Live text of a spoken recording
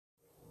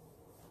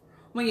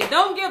When you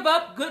don't give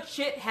up, good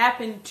shit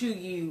happen to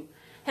you.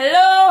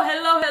 Hello,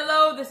 hello,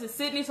 hello. This is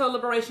Sydney Soul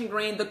Liberation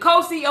Green, the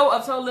co-CEO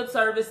of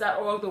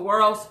SoulLipService.org, the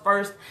world's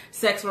first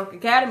sex work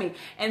academy.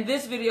 And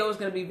this video is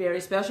going to be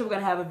very special. We're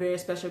going to have a very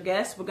special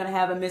guest. We're going to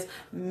have a Miss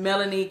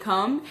Melanie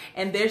come.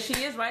 And there she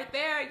is right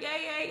there. Yay,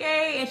 yay,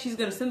 yay. And she's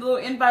going to send a little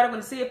invite. I'm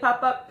going to see it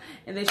pop up.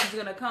 And then she's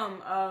going to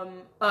come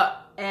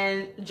up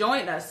and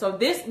join us. So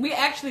we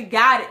actually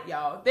got it,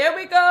 y'all. There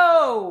we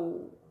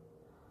go.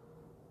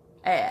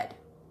 Add.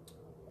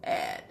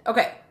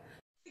 Okay.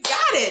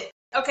 Got it.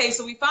 Okay,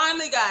 so we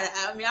finally got it.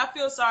 I mean, I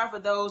feel sorry for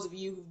those of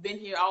you who've been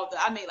here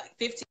I made like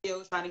 15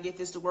 videos trying to get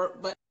this to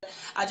work, but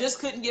I just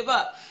couldn't give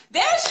up.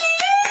 There she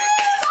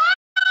is!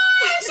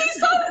 Hi! She's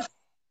so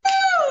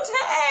cute!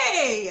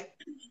 Hey!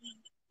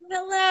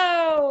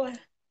 Hello.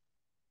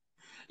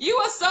 You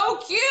are so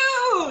cute!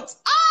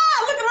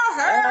 Ah, look at her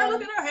hair!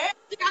 Look at her hair!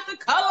 She got the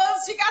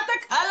colors! She got the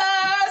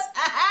colors!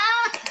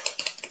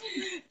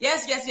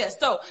 Yes, yes, yes.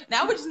 So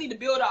now we just need to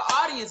build our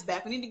audience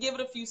back. We need to give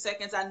it a few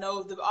seconds. I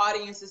know the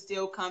audience is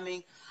still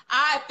coming.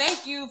 I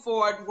thank you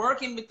for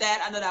working with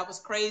that. I know that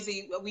was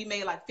crazy. We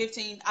made like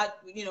 15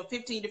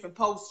 different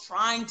posts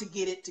trying to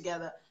get it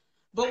together,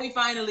 but we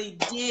finally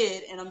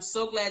did, and I'm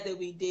so glad that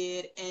we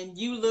did. And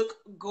you look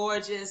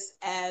gorgeous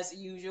as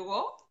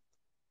usual.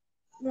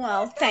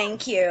 Well,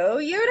 thank you.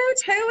 You do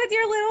too with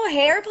your little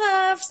hair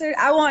puffs.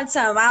 I want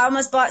some. I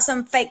almost bought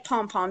some fake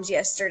pom-poms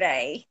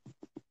yesterday.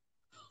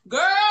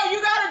 Girl, you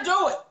gotta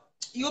do it.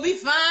 You'll be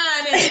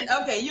fine in it.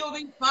 Okay, you'll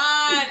be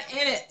fine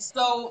in it.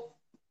 So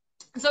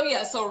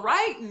yeah, so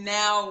right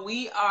now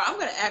I'm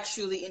gonna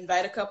actually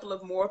invite a couple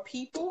of more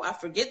people. I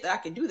forget that I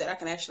can do that. I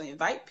can actually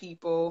invite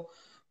people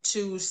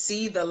to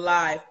see the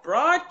live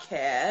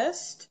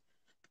broadcast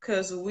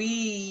because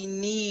we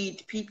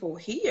need people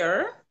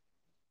here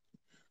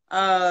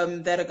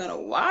that are gonna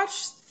watch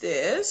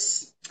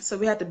this. So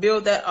we have to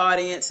build that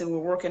audience, and we're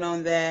working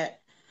on that.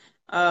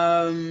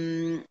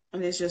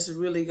 And it's just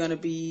really going to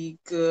be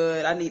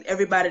good. I need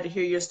everybody to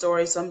hear your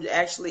story. So I'm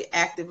actually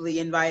actively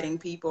inviting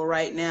people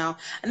right now.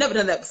 I've never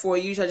done that before.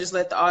 Usually I just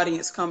let the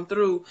audience come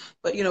through,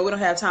 but we don't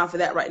have time for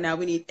that right now.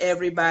 We need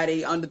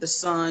everybody under the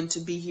sun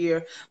to be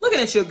here looking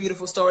at your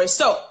beautiful story.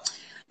 So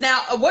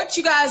now what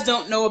you guys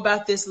don't know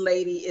about this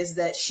lady is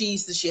that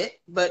she's the shit,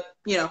 but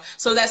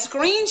so that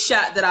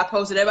screenshot that I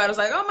posted, everybody was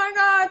like, oh my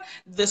God,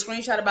 the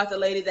screenshot about the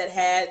lady that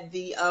had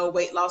the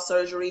weight loss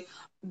surgery.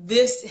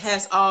 This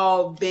has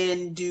all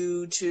been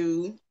due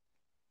to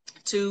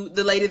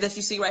the lady that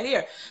you see right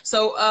here.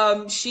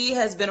 So she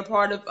has been a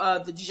part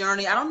of the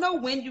journey. I don't know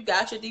when you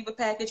got your Diva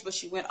package, but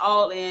she went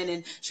all in,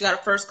 and she got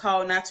her first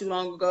call not too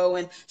long ago,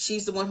 and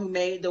she's the one who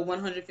made the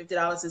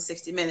 $150 in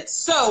 60 minutes.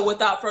 So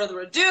without further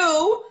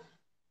ado,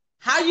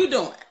 how you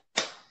doing?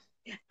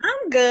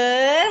 I'm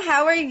good.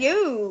 How are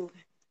you?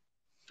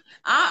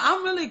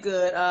 I'm really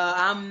good.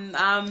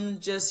 I'm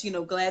just,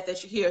 glad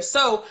that you're here.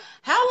 So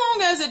how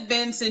long has it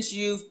been since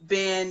you've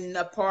been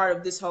a part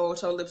of this whole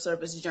Total Lip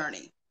Service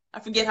journey?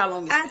 I forget how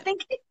long it's been.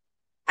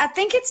 I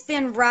think it's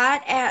been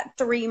right at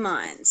 3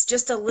 months,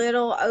 just a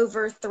little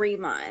over 3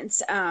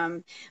 months.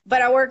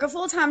 But I work a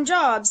full-time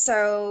job,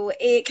 so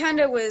it kind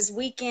of was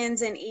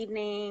weekends and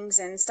evenings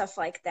and stuff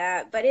like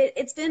that. But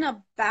it's been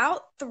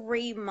about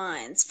 3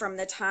 months from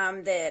the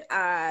time that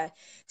I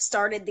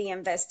started the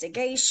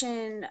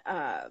investigation.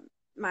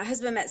 My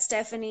husband met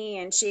Stephanie,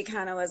 and she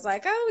kind of was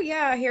like, oh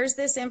yeah, here's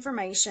this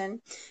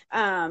information.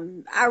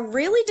 I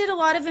really did a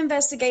lot of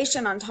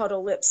investigation on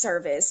Total Lip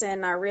Service,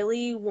 and I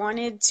really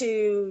wanted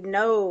to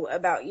know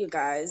about you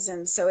guys.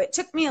 And so it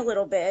took me a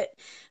little bit.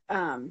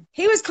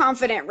 He was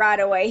confident right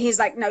away. He's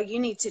like, no, you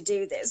need to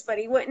do this, but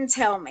he wouldn't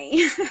tell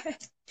me.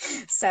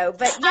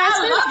 But yeah,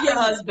 I love your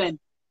husband.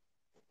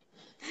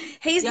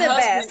 He's the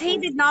best. He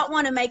did not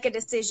want to make a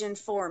decision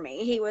for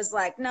me. He was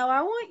like, no,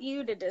 I want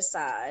you to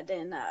decide.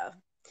 And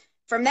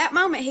from that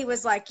moment, he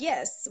was like,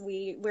 yes,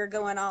 we're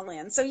going all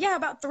in. So yeah,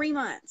 about 3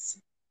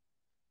 months.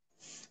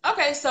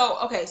 Okay,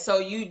 so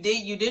you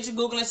did your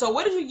Googling. So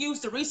what did you use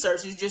to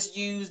research? You just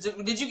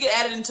did you get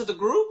added into the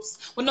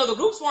groups? Well, no, the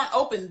groups weren't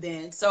open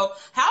then. So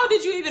how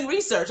did you even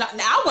research?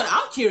 Now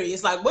I'm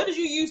curious, like, what did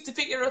you use to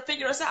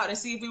figure us out and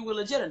see if we were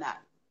legit or not?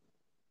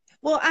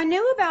 Well, I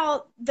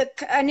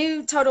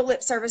knew Total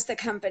Lip Service, the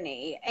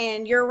company,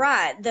 and you're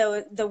right.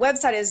 The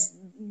website has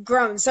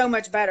grown so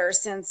much better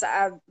since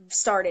I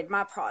started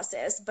my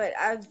process. But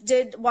I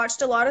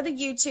watched a lot of the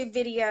YouTube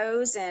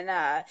videos, and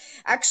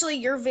actually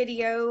your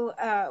video,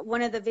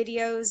 one of the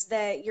videos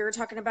that you're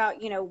talking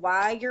about,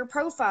 why your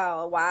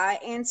profile, why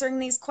answering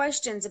these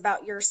questions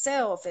about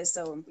yourself is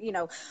so,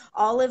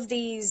 all of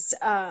these,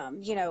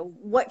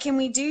 what can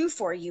we do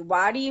for you?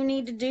 Why do you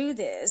need to do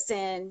this?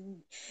 And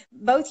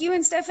both you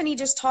and Stephanie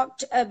just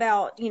talked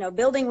about,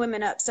 building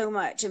women up so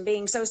much and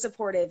being so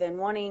supportive and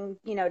wanting,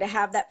 to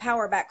have that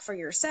power back for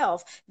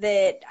yourself,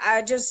 that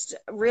I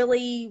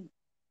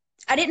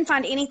didn't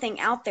find anything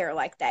out there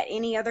like that.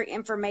 Any other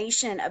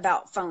information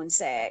about phone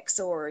sex,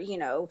 or,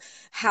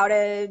 how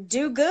to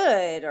do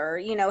good,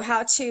 or,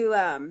 how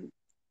to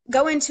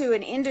go into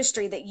an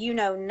industry that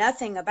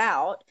nothing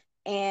about,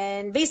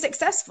 and be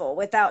successful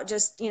without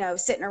just,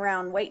 sitting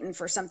around waiting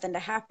for something to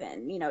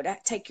happen, to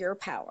take your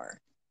power.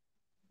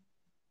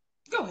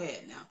 Go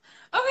ahead now.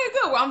 Okay,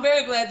 good. Well, I'm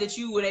very glad that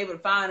you were able to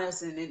find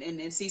us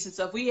and see some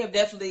stuff. We have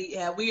definitely,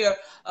 we are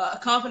a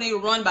company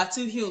run by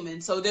two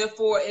humans. So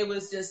therefore it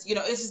was just,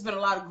 it's just been a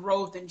lot of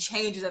growth and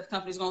changes that the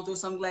company's going through.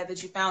 So I'm glad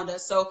that you found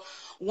us. So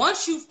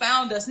once you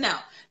found us now,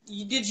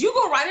 did you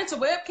go right into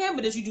webcam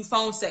or did you do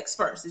phone sex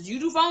first? Did you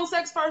do phone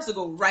sex first or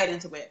go right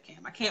into webcam?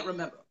 I can't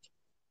remember.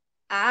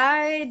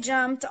 I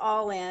jumped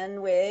all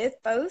in with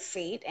both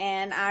feet,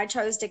 and I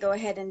chose to go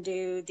ahead and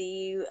do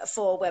the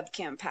full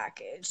webcam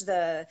package,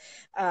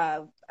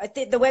 I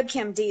think the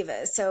webcam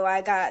diva. So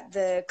I got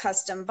the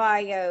custom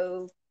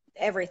bio,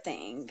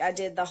 everything. I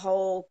did the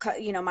whole,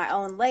 my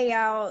own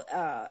layout.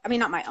 I mean,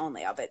 not my own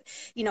layout, but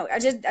I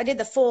did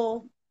the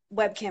full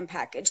webcam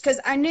package because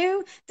I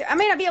knew that I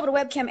may not be able to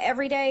webcam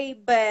every day,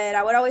 but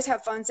I would always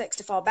have phone sex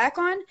to fall back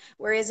on.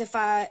 Whereas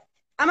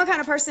I'm a kind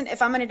of person,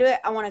 if I'm going to do it,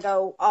 I want to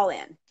go all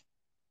in.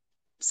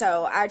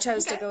 So I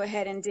chose to go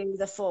ahead and do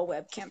the full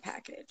webcam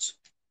package.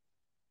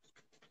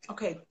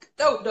 Okay,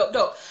 dope, dope,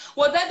 dope.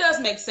 Well, that does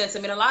make sense. I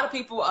mean, a lot of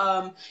people,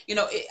 I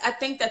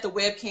think that the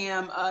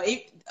webcam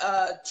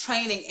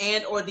training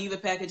and or diva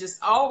package is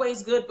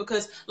always good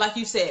because, like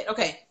you said,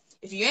 okay,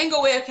 if you ain't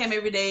go webcam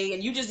every day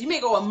and you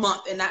may go a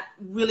month and not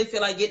really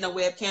feel like getting a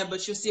webcam,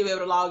 but you'll still be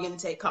able to log in and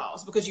take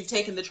calls because you've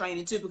taken the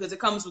training too, because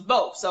it comes with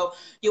both. So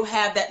you'll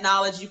have that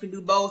knowledge. You can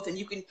do both, and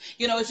you can,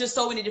 it's just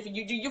so many different.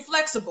 You're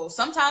flexible.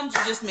 Sometimes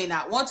you just may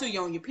not want to.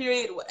 You're on your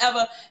period or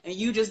whatever, and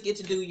you just get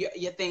to do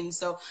your thing.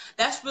 So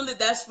that's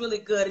really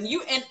good.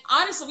 And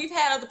honestly, we've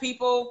had other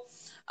people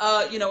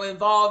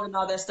involved and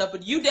all that stuff,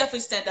 but you definitely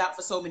stand out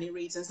for so many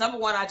reasons. Number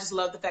one, I just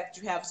love the fact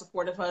that you have a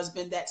supportive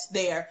husband that's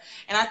there.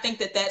 And I think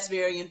that that's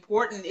very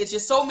important. It's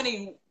just so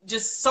many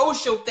just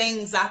social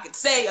things I could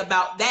say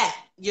about that,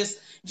 just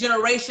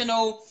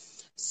generational,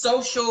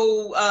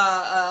 social,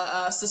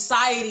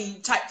 society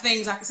type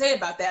things I could say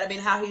about that. I mean,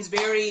 how he's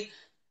very,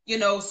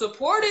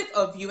 supportive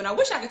of you. And I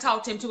wish I could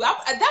talk to him too.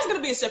 That's going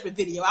to be a separate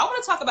video. I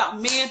want to talk about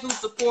men who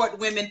support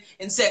women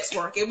in sex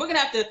work. And we're going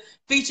to have to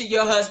feature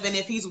your husband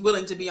if he's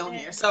willing to be on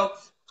here. So,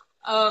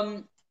 so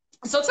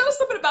tell us a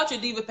little bit about your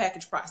diva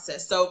package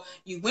process. So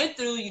you went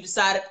through, you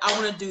decided, I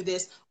want to do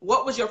this.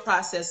 What was your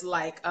process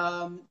like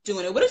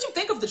doing it? What did you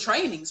think of the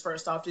trainings,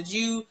 first off? Did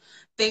you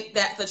think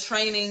that the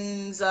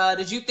trainings,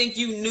 did you think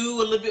you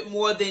knew a little bit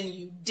more than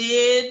you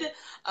did?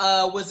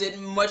 Was it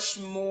much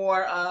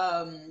more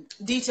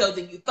detailed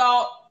than you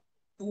thought?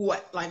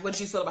 What did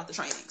you feel about the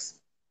trainings?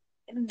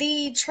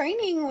 The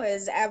training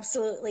was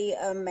absolutely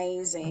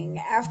amazing.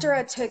 After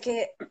I took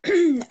it,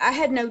 I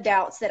had no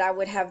doubts that I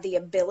would have the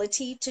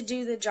ability to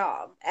do the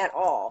job at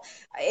all.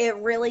 It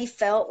really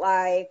felt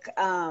like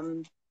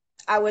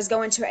I was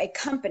going to a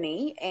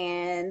company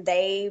and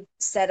they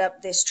set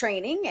up this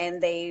training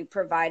and they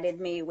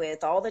provided me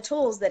with all the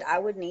tools that I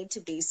would need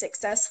to be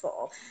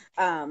successful.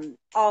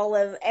 All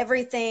of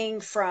everything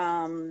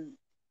from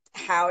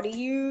how do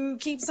you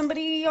keep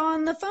somebody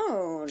on the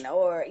phone,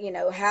 or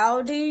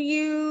how do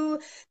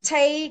you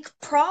take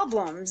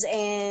problems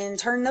and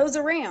turn those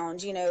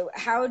around,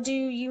 how do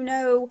you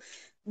know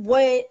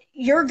what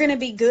you're going to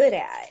be good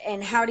at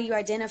and how do you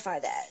identify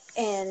that.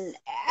 And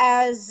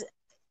as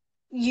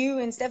you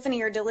and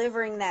Stephanie are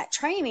delivering that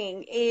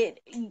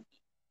training,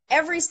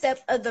 every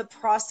step of the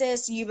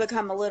process you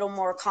become a little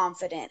more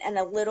confident and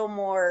a little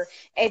more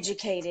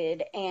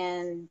educated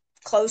and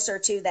closer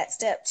to that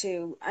step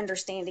to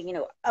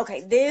understanding,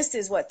 okay, this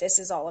is what this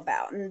is all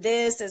about, and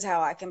this is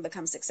how I can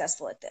become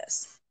successful at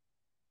this.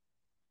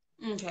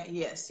 Okay.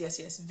 Yes.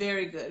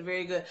 Very good.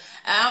 Very good.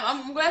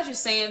 I'm glad you're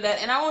saying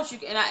that, and I want you,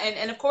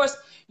 and of course,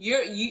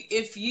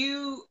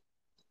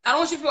 I don't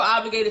want you to feel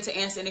obligated to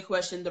answer any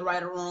question the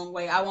right or wrong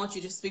way. I want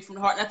you to speak from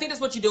the heart, and I think that's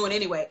what you're doing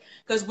anyway,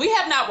 because we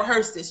have not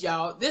rehearsed this,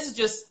 y'all. This is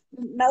just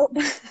nope.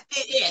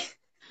 it.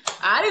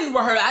 I didn't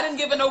rehearse. I didn't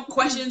give her no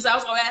questions I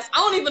was going to ask. I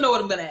don't even know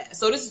what I'm going to ask.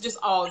 So this is just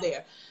all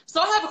there.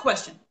 So I have a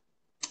question.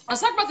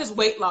 Let's talk about this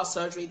weight loss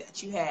surgery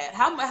that you had.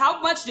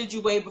 How much did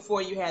you weigh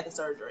before you had the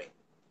surgery?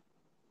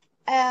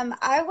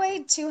 I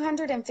weighed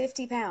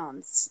 250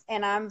 pounds,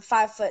 and I'm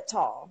 5 foot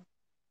tall.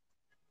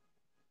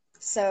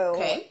 So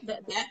okay,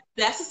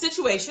 that's a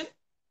situation.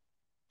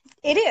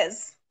 It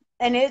is.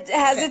 And it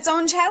has its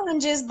own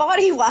challenges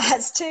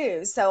body-wise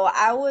too. So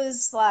I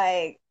was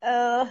like,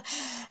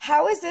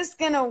 how is this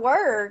gonna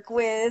work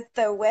with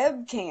the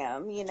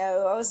webcam?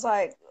 I was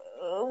like,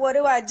 what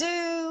do I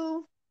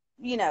do?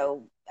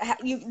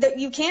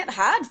 You can't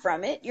hide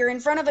from it. You're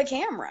in front of a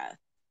camera.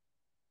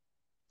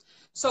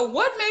 So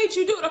what made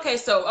you do it? Okay,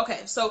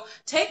 so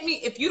take me,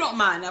 if you don't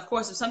mind. Now, of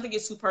course, if something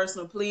gets too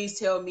personal, please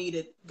tell me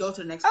to go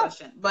to the next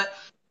question. But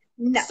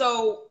no.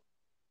 So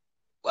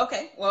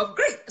okay, well,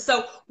 great.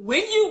 So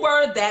when you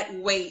were that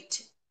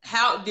weight,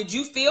 how did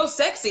you feel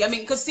sexy? I mean,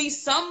 because see,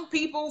 some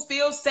people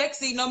feel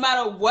sexy no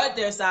matter what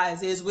their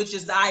size is, which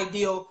is the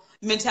ideal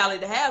mentality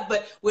to have.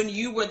 But when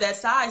you were that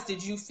size,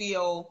 did you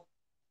feel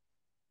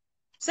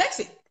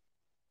sexy?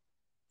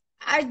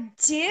 I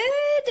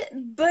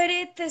did, but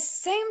at the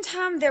same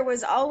time, there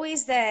was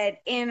always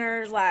that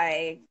inner,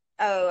 like,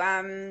 oh,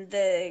 I'm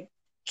the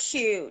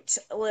cute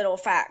little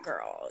fat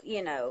girl.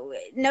 You know,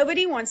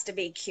 nobody wants to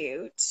be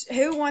cute.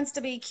 Who wants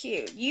to be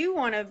cute? You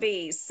want to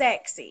be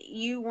sexy.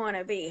 You want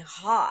to be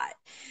hot.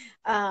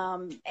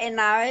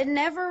 And I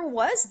never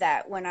was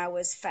that when I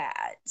was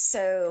fat.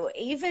 So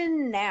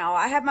even now,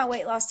 I had my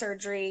weight loss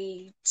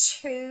surgery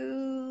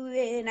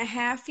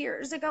 2.5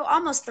 years ago,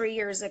 almost 3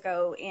 years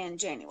ago in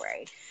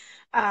January.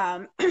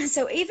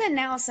 So even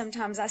now,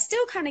 sometimes I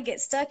still kind of get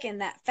stuck in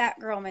that fat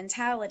girl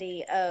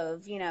mentality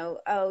of,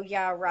 oh,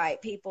 yeah,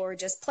 right, people are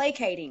just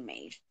placating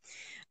me.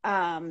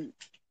 Um,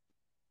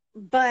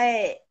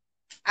 but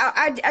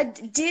I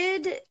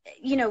did,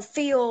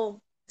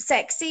 feel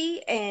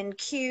sexy and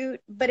cute,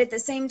 but at the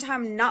same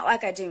time, not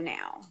like I do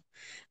now.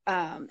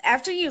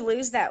 After you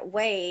lose that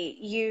weight,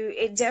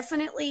 it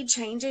definitely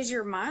changes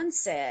your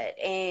mindset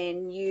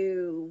and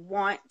you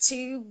want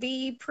to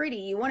be pretty.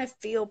 You want to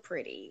feel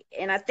pretty.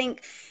 And I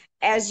think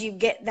as you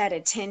get that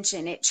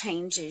attention, it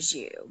changes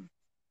you.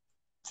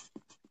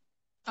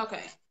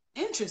 Okay,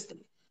 interesting.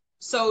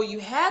 So you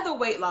had the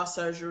weight loss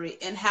surgery,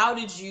 and how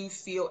did you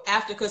feel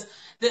after? Because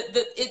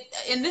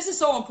and this is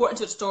so important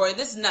to the story.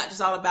 This is not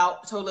just all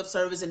about total lip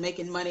service and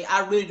making money.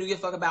 I really do give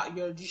a fuck about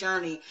your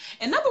journey.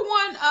 And number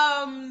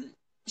one,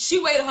 she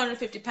weighed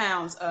 150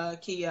 pounds.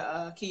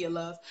 Kia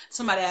Love.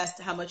 Somebody asked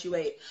how much you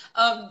weighed.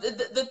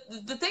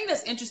 The thing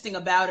that's interesting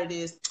about it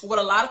is what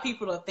a lot of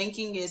people are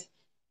thinking is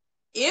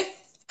if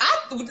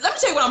let me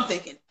tell you what I'm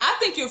thinking. I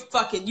think you're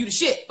fucking you the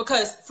shit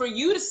because for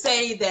you to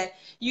say that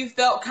you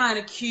felt kind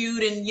of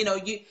cute and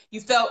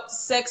you felt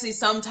sexy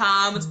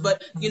sometimes,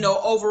 but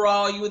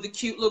overall you were the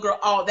cute little girl,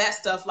 all that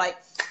stuff. Like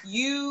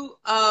you,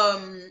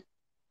 why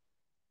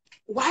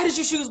did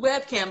you choose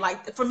webcam?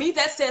 Like for me,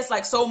 that says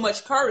like so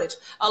much courage.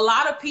 A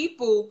lot of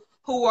people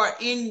who are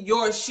in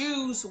your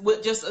shoes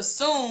would just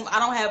assume I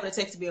don't have what it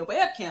takes to be a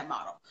webcam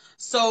model.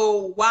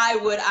 So why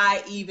would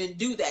I even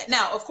do that?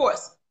 Now, of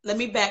course, let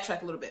me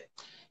backtrack a little bit.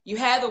 You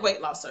had the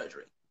weight loss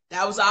surgery.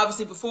 That was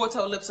obviously before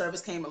total lip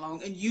service came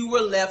along, and you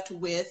were left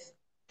with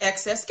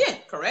excess skin,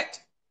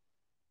 correct?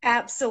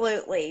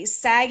 Absolutely.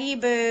 Saggy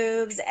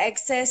boobs,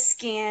 excess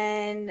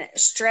skin,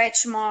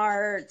 stretch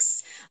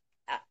marks,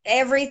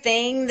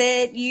 everything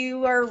that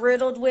you are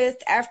riddled with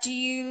after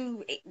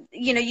you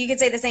could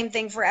say the same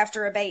thing for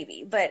after a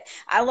baby. But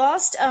I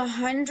lost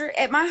 100.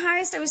 At my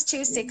highest I was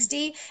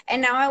 260,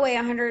 and now I weigh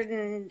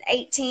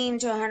 118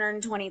 to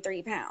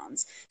 123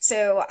 pounds.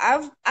 So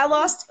I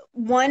lost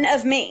one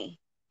of me.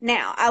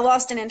 Now I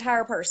lost an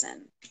entire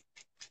person.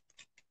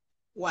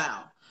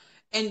 Wow.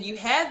 And you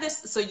had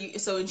this,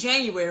 so in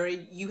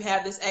January you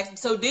have this.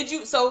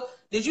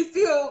 Did you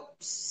feel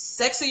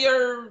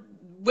sexier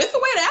with the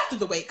weight or after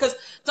the weight? Because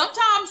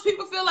sometimes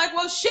people feel like,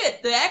 well,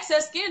 shit, the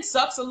excess skin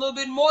sucks a little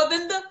bit more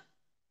than the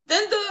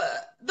weight.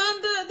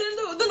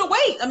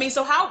 I mean,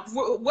 so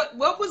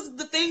what was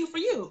the thing for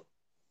you?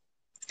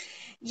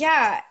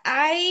 Yeah,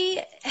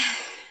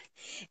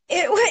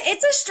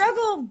 it's a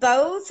struggle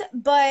both,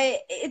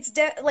 but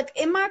like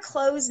in my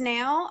clothes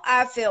now,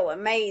 I feel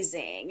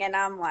amazing. And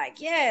I'm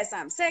like, yes,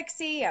 I'm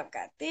sexy. I've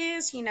got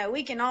this.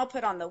 We can all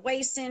put on the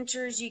waist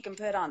cinchers. You can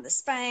put on the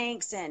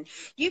Spanx, and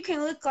you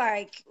can look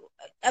like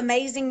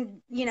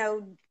amazing,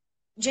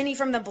 Jenny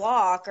from the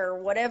block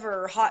or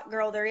whatever hot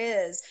girl there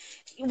is.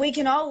 We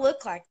can all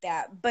look like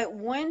that. But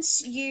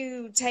once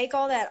you take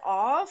all that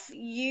off,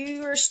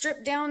 you are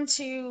stripped down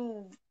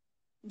to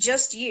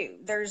just you.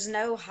 There's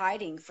no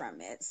hiding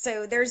from it.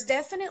 So there's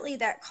definitely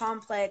that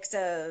complex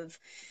of,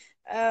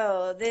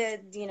 oh,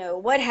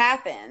 what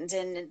happened?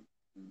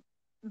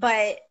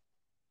 But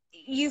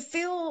you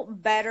feel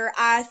better.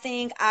 I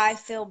think I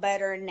feel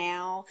better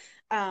now,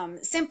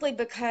 simply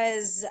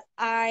because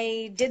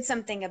I did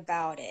something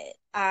about it.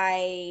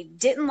 I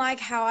didn't like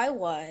how I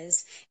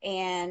was,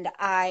 and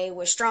I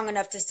was strong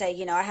enough to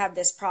say, I have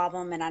this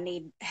problem and I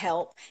need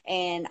help.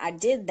 And I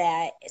did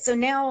that. So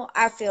now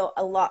I feel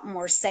a lot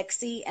more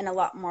sexy and a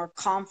lot more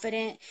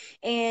confident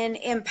and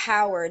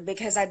empowered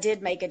because I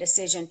did make a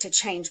decision to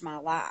change my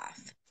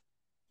life.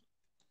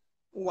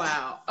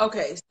 Wow.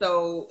 Okay,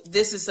 so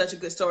this is such a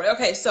good story.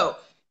 Okay, so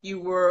you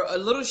were a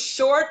little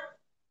short,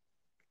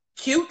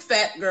 cute,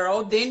 fat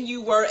girl. Then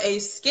you were a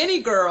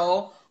skinny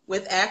girl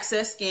with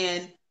excess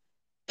skin,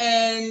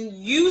 and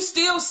you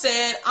still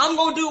said, "I'm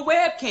gonna do a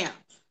webcam."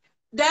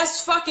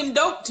 That's fucking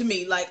dope to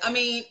me. Like, I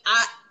mean,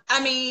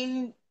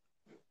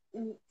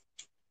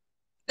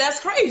 that's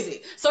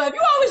crazy. So, have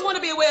you always wanted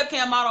to be a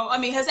webcam model? I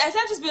mean, has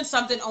that just been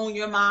something on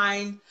your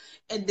mind?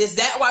 And is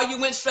that why you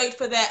went straight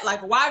for that?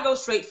 Like, why go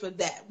straight for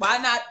that? Why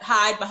not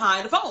hide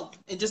behind a phone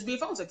and just be a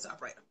phone sex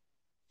operator?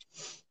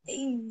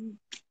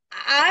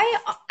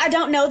 I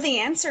don't know the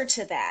answer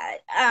to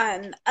that.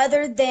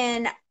 Other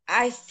than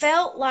I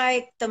felt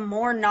like the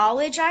more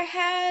knowledge I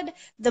had,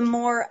 the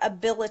more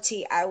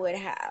ability I would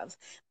have.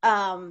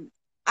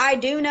 I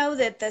do know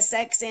that the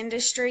sex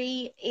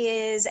industry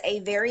is a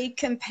very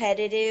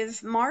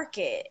competitive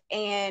market.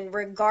 And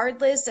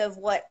regardless of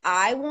what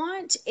I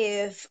want,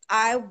 if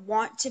I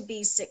want to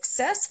be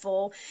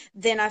successful,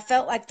 then I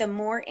felt like the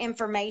more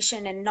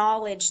information and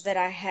knowledge that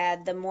I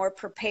had, the more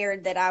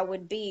prepared that I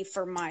would be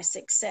for my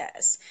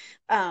success.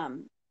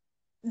 Um,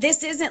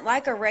 this isn't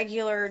like a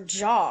regular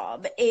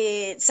job.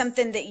 It's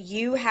something that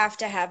you have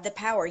to have the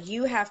power.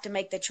 You have to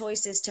make the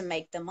choices to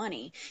make the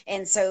money.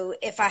 And so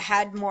if I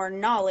had more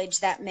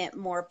knowledge, that meant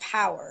more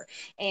power.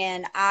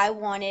 And I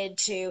wanted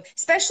to,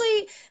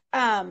 especially,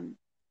 um,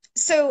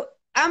 so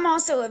I'm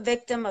also a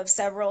victim of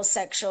several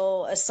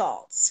sexual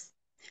assaults.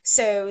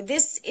 So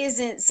this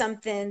isn't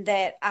something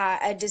that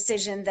a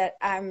decision that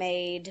I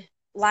made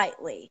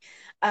lightly.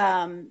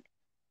 Um,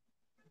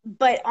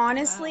 but Wow.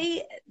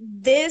 honestly,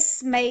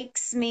 this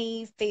makes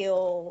me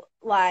feel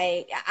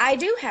like I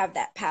do have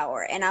that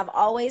power, and I've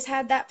always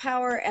had that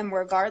power. And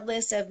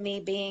regardless of me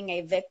being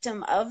a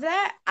victim of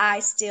that, I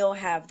still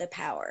have the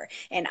power,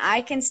 and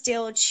I can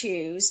still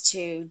choose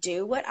to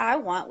do what I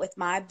want with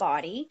my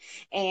body.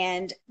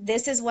 And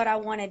this is what I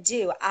want to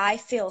do. I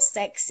feel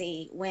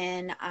sexy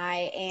when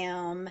I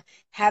am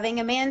having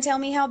a man tell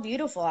me how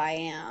beautiful I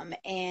am,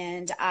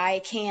 and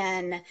I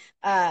can,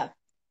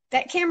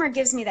 that camera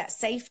gives me that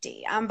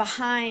safety.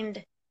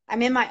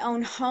 I'm in my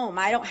own home.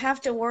 I don't have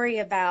to worry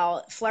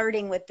about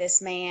flirting with this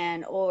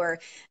man or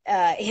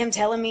him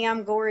telling me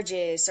I'm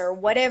gorgeous or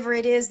whatever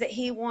it is that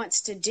he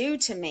wants to do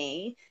to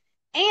me.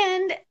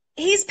 And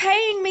he's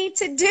paying me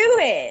to do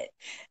it.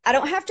 I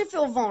don't have to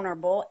feel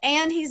vulnerable,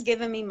 and he's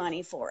giving me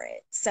money for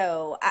it.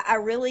 So I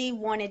really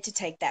wanted to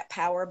take that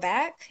power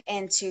back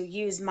and to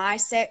use my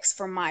sex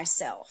for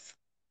myself.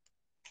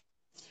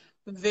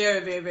 Very,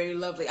 very, very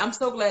lovely. I'm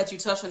so glad you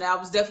touched on that. I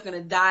was definitely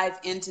going to dive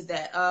into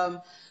that.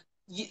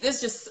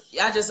 This just,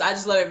 I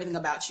just love everything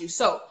about you.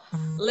 So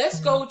let's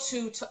go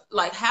to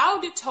like,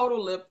 how did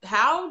total lip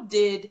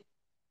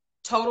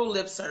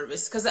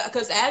service?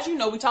 Because as you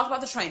know, we talked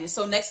about the training.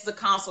 So next is a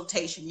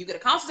consultation. You get a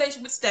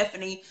consultation with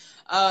Stephanie,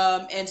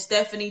 and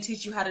Stephanie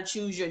teach you how to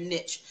choose your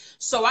niche.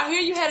 So I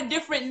hear you had a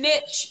different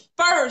niche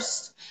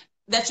first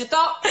that you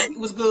thought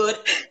was good,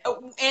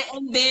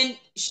 and then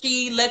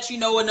she let you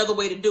know another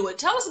way to do it.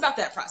 Tell us about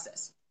that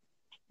process.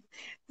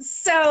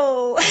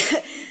 So,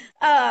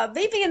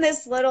 me being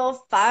this little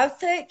 5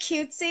 foot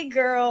cutesy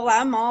girl,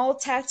 I'm all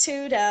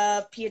tattooed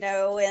up,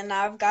 and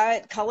I've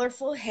got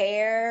colorful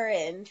hair,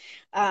 and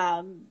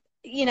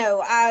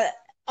I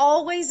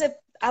always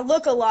I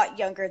look a lot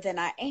younger than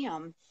I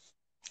am,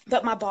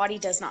 but my body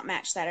does not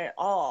match that at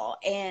all.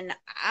 And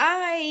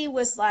I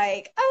was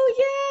like, oh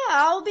yeah,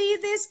 I'll be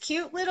this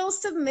cute little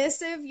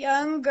submissive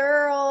young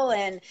girl,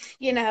 and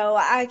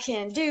I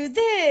can do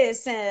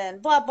this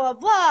and blah blah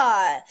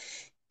blah.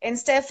 And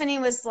Stephanie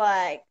was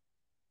like,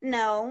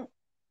 no,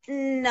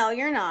 no,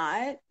 you're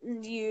not.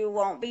 You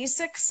won't be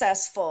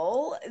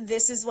successful.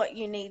 This is what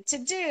you need to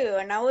do.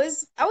 And I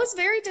was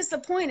very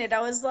disappointed.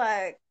 I was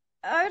like,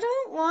 I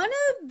don't want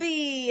to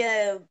be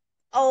a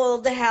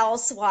old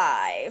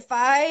housewife.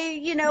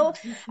 I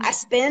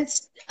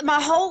spent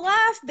my whole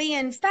life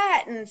being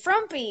fat and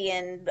frumpy,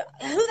 and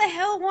who the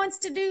hell wants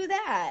to do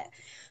that?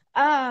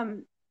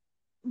 Um,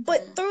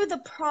 but through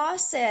the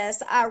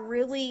process, I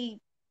really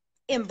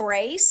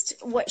embraced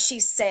what she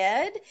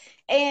said,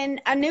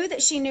 and I knew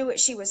that she knew what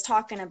she was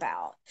talking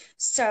about.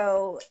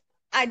 So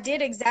I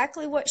did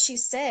exactly what she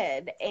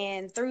said,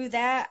 and through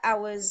that, I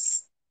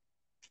was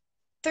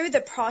through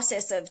the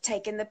process of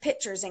taking the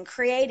pictures and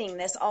creating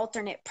this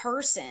alternate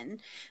person.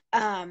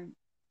 um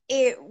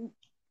it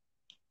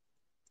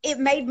it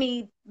made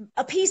me,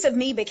 a piece of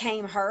me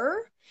became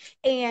her.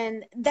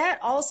 And that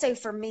also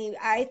for me,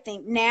 I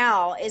think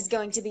now is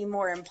going to be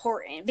more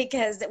important,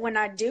 because when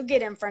I do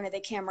get in front of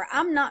the camera,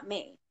 I'm not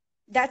me.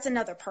 That's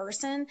another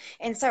person.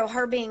 And so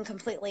her being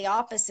completely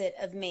opposite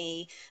of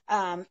me,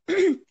 I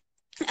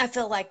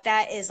feel like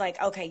that is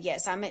like, okay,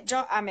 yes, I'm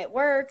at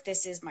work,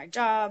 this is my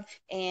job.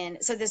 And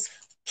so this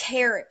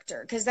character,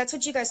 because that's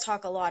what you guys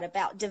talk a lot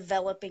about,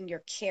 developing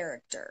your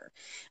character.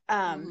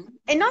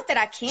 And not that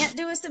I can't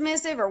do a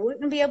submissive or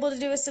wouldn't be able to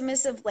do a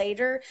submissive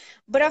later,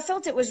 but I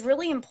felt it was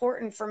really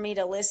important for me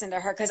to listen to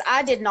her, because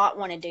I did not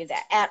want to do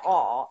that at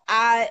all.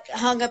 I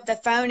hung up the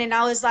phone and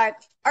I was like,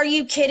 are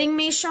you kidding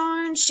me,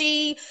 Sean?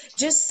 She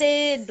just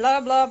said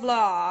blah blah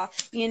blah,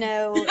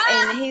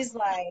 and he's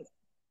like,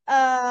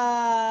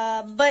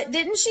 but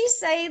didn't she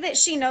say that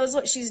she knows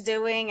what she's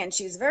doing and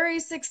she's very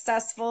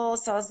successful?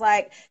 So I was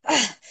like,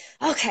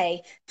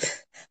 okay,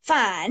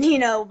 fine,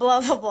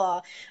 blah, blah,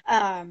 blah.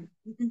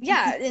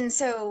 Yeah. And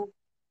so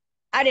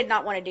I did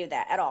not want to do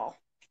that at all.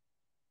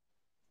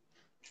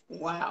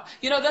 Wow.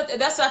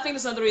 That's I think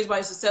that's another reason why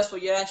you're successful.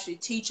 You're actually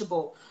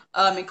teachable,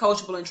 and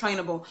coachable and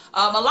trainable.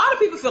 A lot of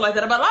people feel like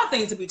that about a lot of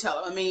things that we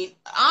tell them. I mean,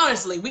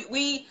 honestly,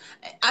 we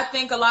I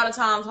think a lot of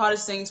times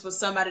hardest things for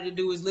somebody to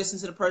do is listen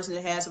to the person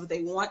that has what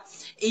they want,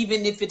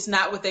 even if it's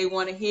not what they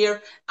want to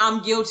hear.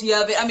 I'm guilty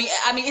of it. I mean,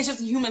 it's just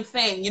a human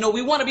thing.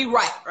 We want to be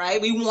right,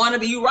 right? We want to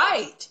be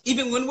right,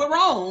 even when we're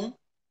wrong.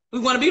 We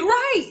want to be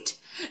right.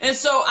 And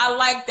so I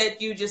like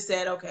that you just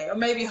said, okay, or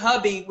maybe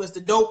hubby was the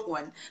dope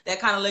one that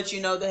kind of let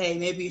you know that, hey,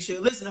 maybe you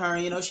should listen to her.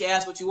 You know, she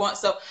asked what you want.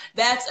 So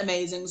that's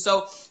amazing.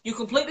 So you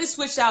completely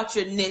switched out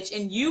your niche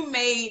and you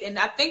made, and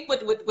I think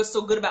what's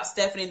so good about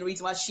Stephanie and the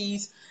reason why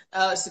she's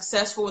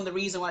successful and the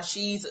reason why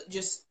she's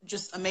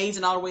just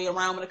amazing all the way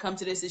around when it comes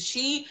to this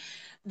is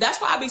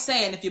that's why I be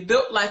saying, if you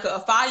built like a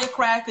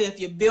firecracker, if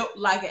you built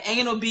like an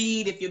anal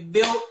bead, if you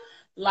built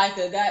like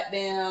a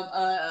goddamn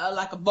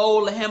like a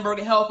bowl of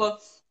hamburger helper,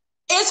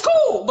 it's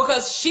cool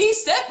because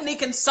Stephanie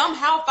can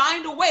somehow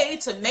find a way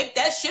to make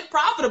that shit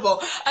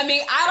profitable. I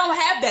mean, I don't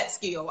have that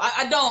skill.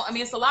 I don't. I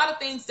mean, it's a lot of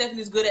things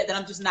Stephanie's good at that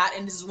I'm just not,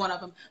 and this is one of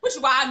them, which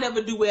is why I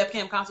never do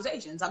webcam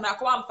consultations. I'm not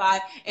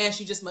qualified, and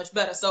she's just much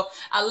better. So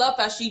I love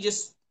how she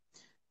just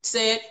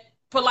said,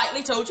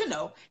 politely told you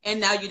no, and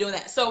now you're doing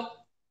that. So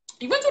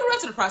you went through the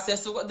rest of the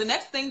process. So the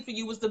next thing for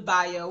you was the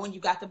bio, and you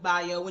got the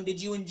bio. And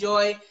did you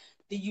enjoy?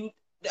 Were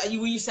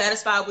you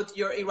satisfied with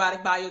your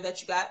erotic bio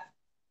that you got?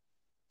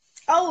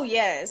 Oh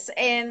yes,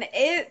 and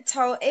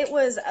it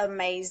was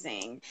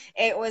amazing.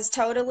 It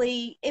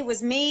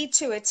was me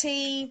to a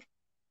T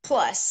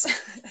plus.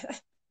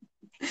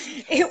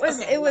 Okay,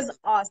 It was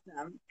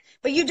awesome.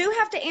 But you do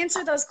have to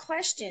answer those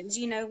questions.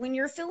 You know, when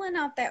you're filling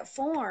out that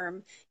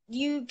form,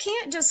 you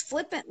can't just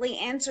flippantly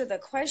answer the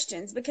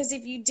questions because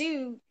if you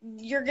do,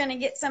 you're going to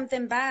get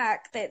something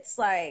back that's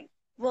like,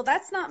 well,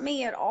 that's not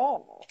me at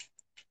all.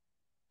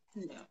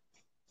 yeah.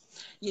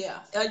 Yeah,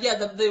 yeah.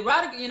 The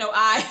erotic,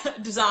 I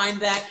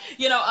designed that.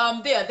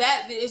 Yeah,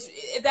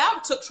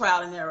 that took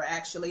trial and error.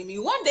 Actually, I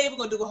mean, one day we're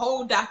gonna do a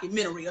whole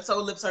documentary of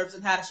soul lip service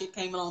and how the shit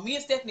came along. Me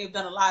and Stephanie have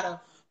done a lot of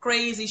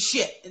crazy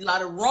shit, a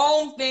lot of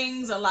wrong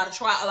things, a lot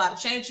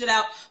of change it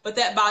out. But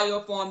that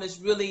bio form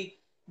has really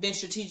been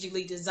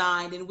strategically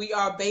designed, and we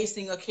are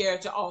basing a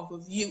character off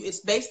of you. It's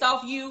based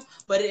off you,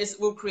 but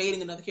we're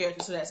creating another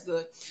character, so that's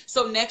good.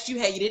 So next, you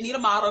didn't need a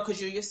model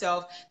because you're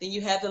yourself. Then you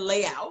had the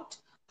layout,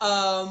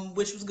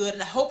 which was good,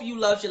 and I hope you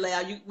loved your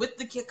layout. With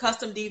the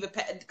custom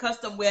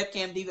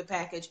webcam diva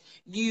package,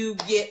 you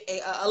get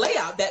a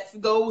layout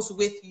that goes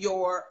with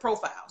your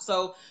profile.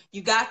 So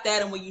you got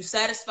that, and were you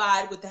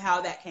satisfied with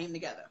how that came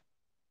together?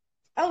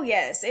 Oh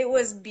yes, it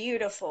was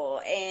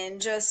beautiful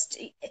and just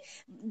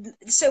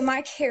so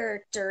my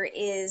character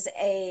is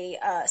a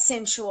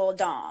sensual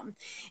dom,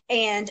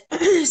 and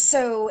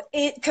so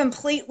it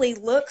completely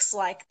looks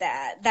like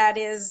that. That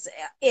is,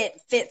 it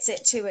fits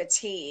it to a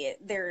T.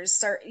 There's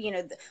certain,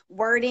 the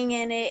wording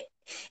in it,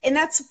 and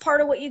that's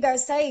part of what you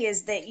guys say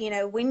is that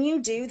when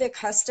you do the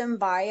custom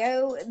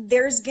bio,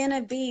 there's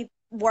gonna be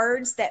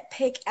words that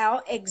pick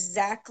out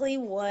exactly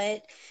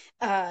what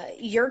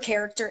your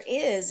character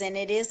is, and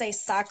it is a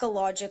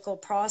psychological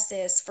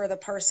process for the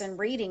person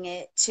reading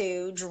it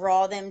to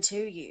draw them to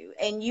you.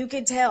 And you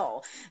could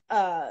tell,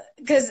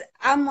 because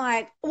I'm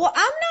like, well,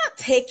 I'm not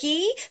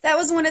picky. That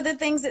was one of the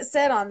things it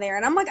said on there,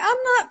 and I'm like, I'm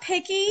not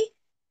picky.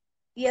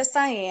 Yes,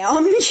 I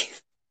am.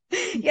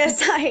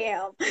 Yes, I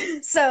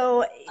am.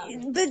 So,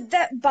 but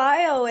that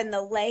bio and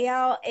the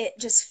layout, it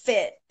just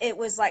fit. It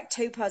was like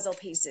two puzzle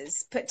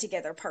pieces put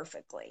together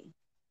perfectly.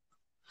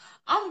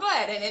 I'm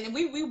glad, and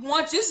we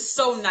want, this is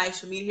so nice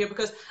for me to hear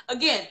because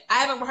again, I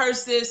haven't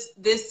rehearsed this.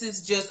 This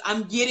is just,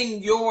 I'm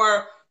getting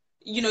you've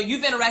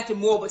interacted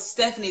more with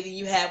Stephanie than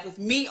you have with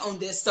me on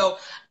this, so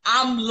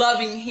I'm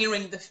loving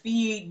hearing the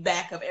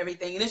feedback of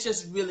everything, and it's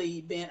just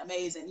really been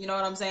amazing. You know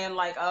what I'm saying?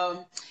 Like,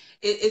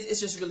 it's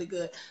just really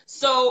good.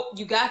 So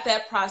you got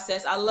that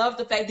process. I love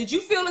the fact. Did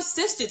you feel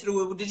assisted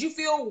through it? Did you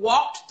feel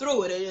walked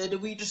through it? Or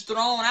did we just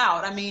thrown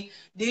out? I mean,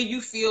 did you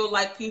feel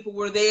like people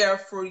were there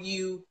for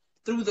you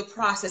through the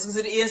process? Because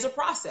it is a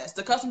process.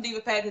 The custom diva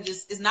package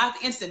is not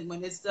the instant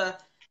one. It's the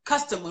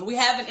custom one. We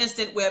have an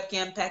instant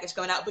webcam package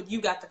coming out, but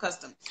you got the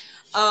custom.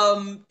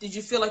 Did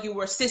you feel like you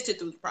were assisted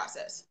through the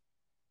process?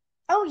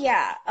 Oh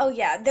yeah. Oh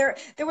yeah. There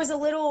was a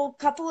little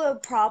couple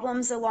of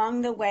problems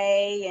along the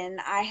way, and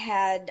I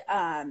had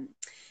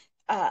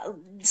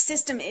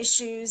system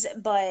issues,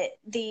 but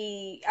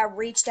the I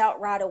reached out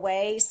right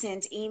away,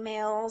 sent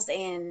emails,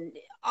 and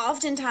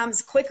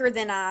oftentimes quicker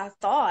than I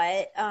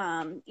thought.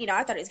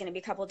 I thought it was going to be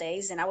a couple of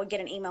days, and I would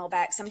get an email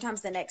back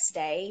sometimes the next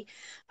day.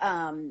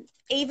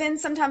 Even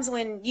sometimes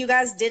when you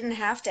guys didn't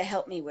have to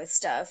help me with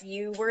stuff,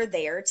 you were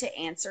there to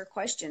answer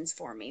questions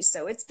for me.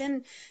 So it's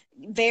been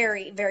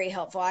very, very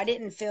helpful. I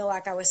didn't feel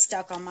like I was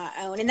stuck on my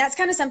own. And that's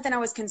kind of something I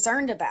was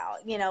concerned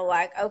about,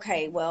 like,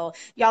 okay, well,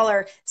 y'all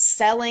are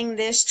selling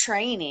this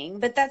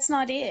training, but that's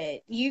not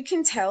it. You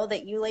can tell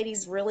that you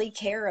ladies really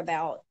care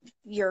about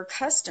your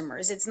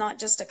customers. It's not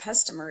just a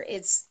customer.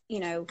 It's,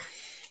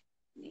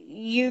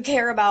 you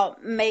care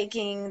about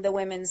making the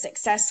women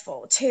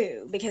successful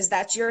too, because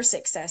that's your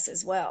success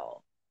as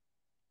well.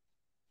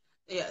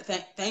 Yeah,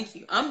 thank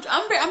you. I'm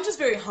just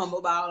very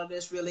humble by all of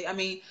this, really. I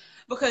mean,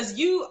 because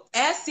you,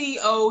 as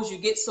CEOs, you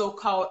get so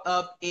caught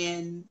up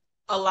in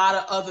a lot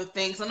of other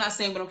things. I'm not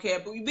saying we don't care,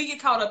 but we get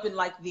caught up in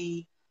like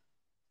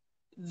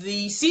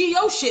the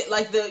CEO shit,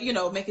 like the,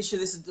 making sure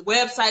this is the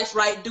website's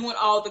right, doing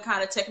all the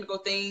kind of technical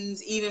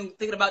things, even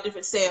thinking about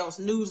different sales,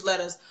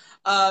 newsletters,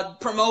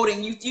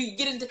 promoting. You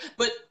get into,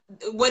 but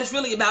what it's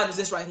really about is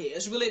this right here.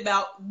 It's really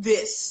about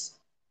this.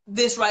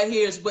 This right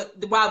here is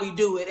why we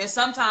do it, and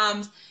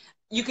sometimes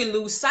you can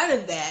lose sight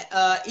of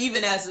that.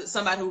 Even as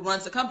somebody who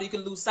runs a company, you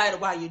can lose sight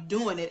of why you're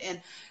doing it. And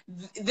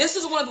this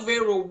is one of the very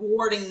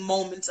rewarding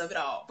moments of it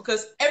all,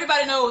 because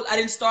everybody knows I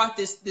didn't start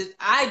this.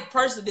 I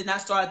personally did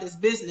not start this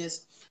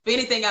business for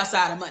anything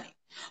outside of money,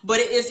 but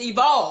it's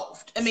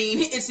evolved. I mean,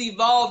 it's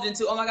evolved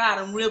into, oh my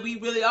God, we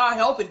really are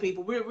helping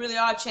people. We really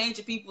are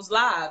changing people's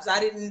lives. I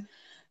didn't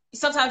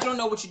Sometimes you don't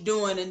know what you're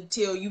doing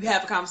until you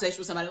have a conversation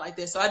with somebody like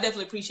this. So I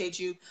definitely appreciate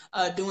you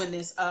doing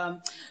this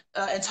and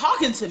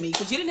talking to me,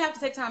 because you didn't have to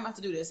take time out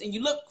to do this. And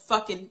you look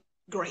fucking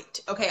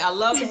great. Okay, I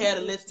love the hair,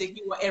 the lipstick,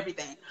 you are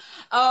everything.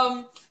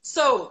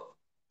 So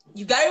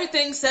you got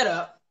everything set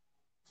up.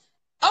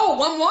 Oh,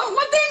 one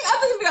thing,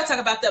 other thing we gotta talk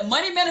about, the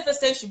money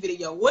manifestation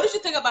video. What did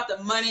you think about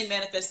the money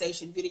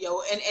manifestation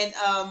video?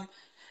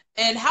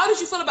 And how did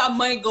you feel about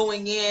money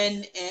going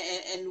in,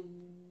 and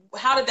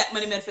how did that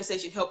money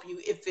manifestation help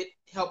you, if it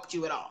helped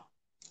you at all?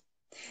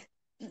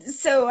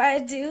 So I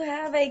do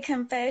have a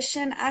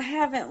confession. I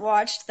haven't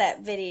watched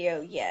that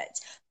video yet,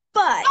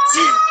 but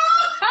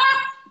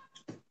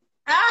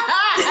I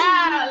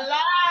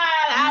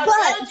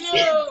told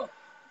you.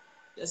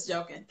 Just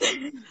joking.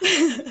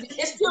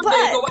 It's still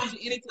there. Go watch it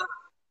anytime.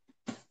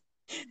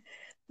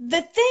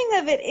 The thing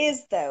of it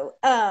is, though,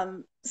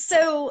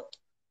 so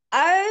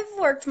I've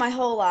worked my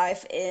whole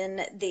life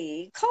in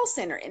the call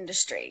center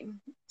industry.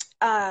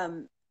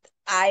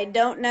 I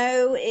don't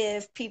know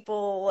if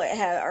people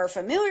are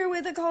familiar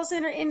with the call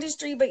center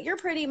industry, but you're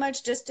pretty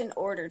much just an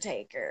order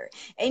taker,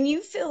 and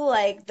you feel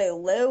like the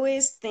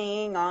lowest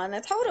thing on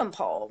a totem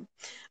pole.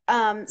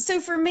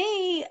 So for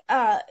me,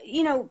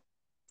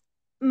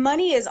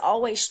 money is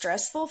always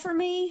stressful for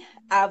me.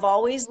 I've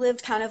always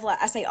lived kind of like,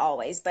 I say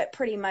always, but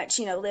pretty much,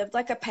 lived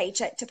like a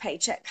paycheck to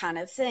paycheck kind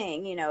of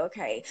thing.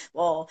 Okay,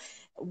 well,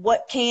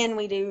 what can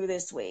we do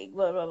this week?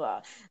 Blah, blah,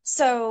 blah.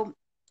 So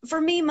for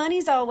me,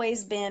 money's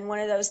always been one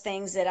of those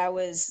things that I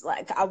was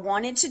like, I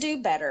wanted to do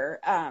better.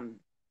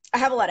 I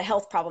have a lot of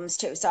health problems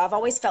too, so I've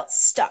always felt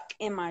stuck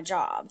in my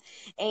job.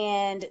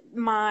 And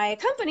my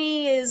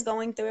company is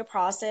going through a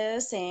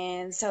process,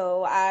 and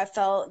so I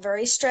felt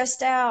very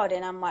stressed out,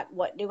 and I'm like,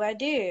 what do I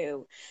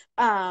do?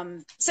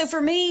 So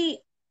for me,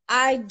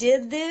 I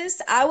did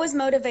this. I was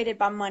motivated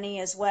by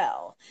money as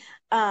well.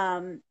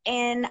 And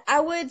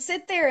I would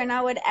sit there and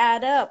I would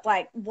add up,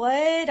 like,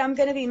 what? I'm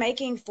going to be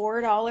making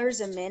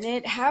 $4 a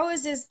minute. How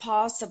is this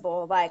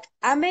possible? Like,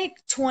 I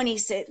make 20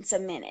 cents a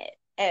minute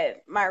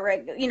at my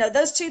regular,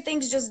 those two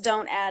things just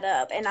don't add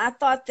up. And I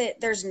thought that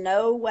there's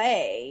no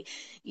way,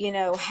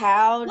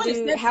 how 20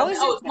 do, cents how is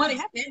this 20 going to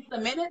happen? cents a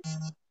minute?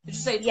 Did you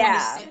say 20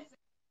 Yeah. cents?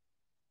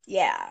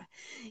 Yeah.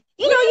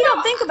 Well, You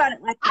don't think about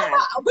it like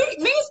that. me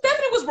and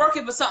Stephanie was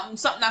working for something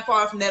not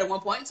far from that at one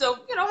point. So,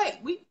 hey,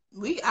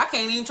 I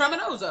can't even turn my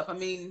nose up. I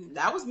mean,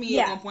 that was me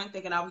at Yeah. one point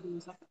thinking I was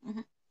doing something.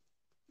 Mm-hmm.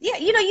 Yeah,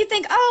 you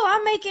think, oh,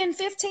 I'm making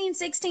 $15,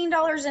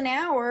 $16 an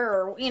hour,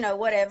 or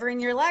whatever,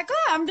 and you're like,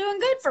 oh, I'm doing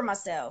good for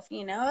myself.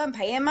 I'm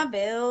paying my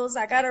bills.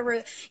 I got to,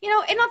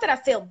 and not that I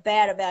feel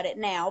bad about it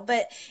now,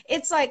 but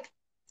it's like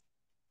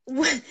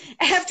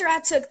after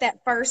I took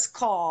that first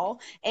call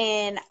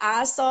and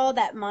I saw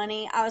that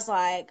money, I was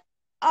like,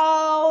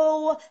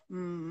 oh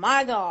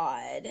my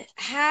God,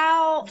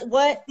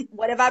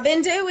 what have I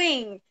been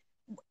doing?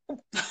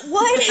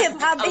 What have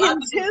I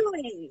been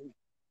doing?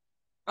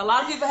 A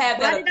lot of people have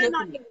Why that did I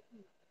not epiphany. get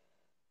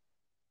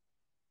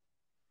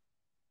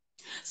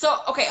So,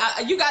 okay,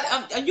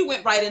 you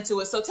went right into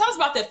it. So tell us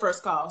about that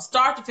first call,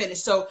 start to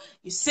finish. So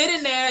you're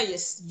sitting there, you're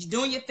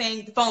doing your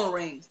thing, the phone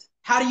rings.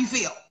 How do you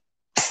feel?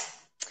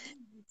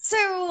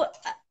 So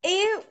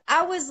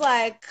I was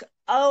like,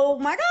 oh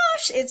my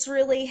gosh, it's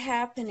really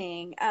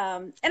happening.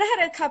 And I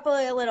had a couple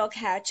of little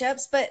catch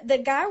ups, but the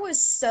guy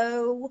was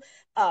so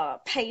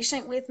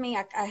patient with me.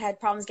 I had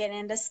problems getting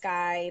into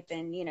Skype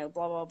and,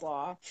 blah, blah,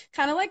 blah,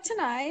 kind of like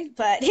tonight.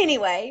 But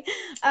anyway,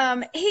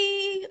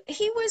 he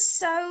was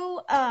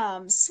so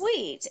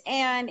sweet,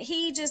 and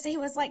he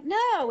was like,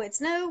 no,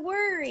 it's no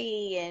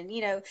worry.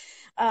 And,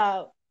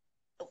 uh,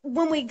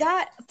 when we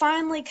got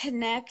finally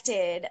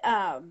connected,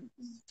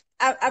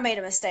 I made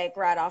a mistake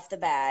right off the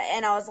bat,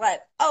 and I was like,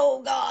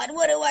 oh God,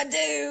 what do I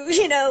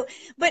do?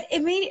 But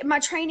immediately my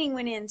training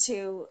went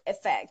into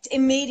effect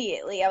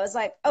immediately. I was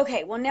like,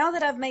 okay, well, now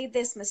that I've made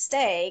this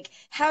mistake,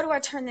 how do I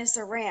turn this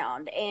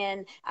around?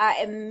 And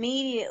I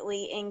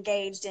immediately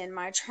engaged in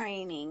my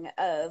training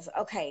of,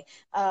 okay,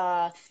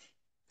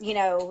 you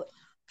know,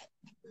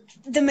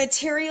 the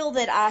material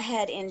that I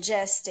had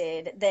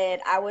ingested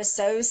that I was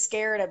so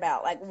scared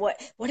about, like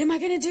what am I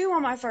going to do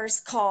on my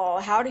first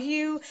call?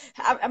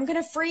 I'm going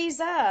to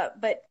freeze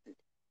up, but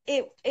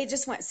it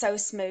just went so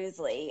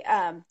smoothly.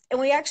 And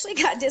we actually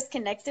got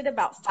disconnected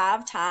about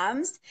 5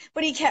 times,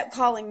 but he kept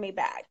calling me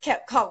back,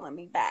 kept calling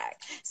me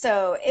back.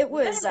 So it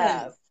was,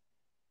 Yes.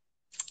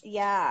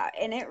 yeah,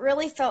 and it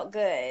really felt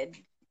good.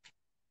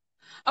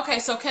 Okay,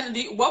 so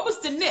Kennedy, what was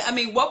the niche? I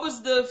mean, what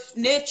was the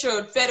niche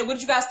or fetish? What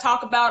did you guys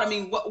talk about? I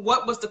mean,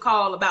 what was the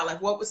call about?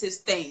 Like, what was his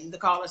thing? The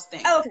caller's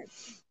thing? Okay.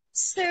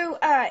 So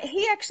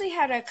he actually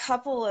had a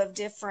couple of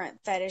different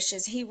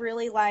fetishes. He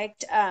really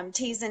liked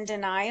tease and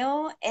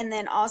denial, and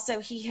then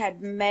also he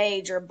had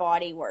major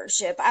body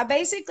worship. I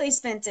basically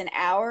spent an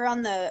hour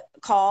on the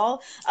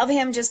call of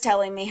him just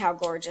telling me how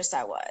gorgeous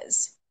I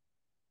was.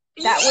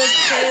 That was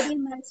Yes. pretty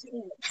much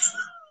it.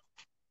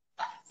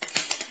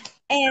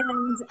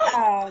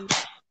 And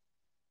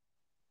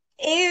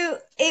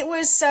it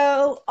was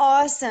so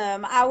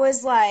awesome. I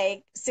was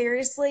like,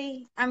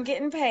 seriously, I'm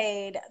getting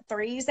paid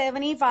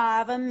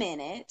 $3.75 a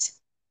minute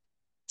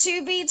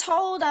to be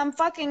told I'm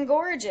fucking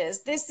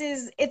gorgeous.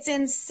 It's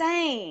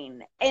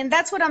insane. And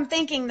that's what I'm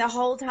thinking the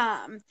whole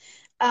time.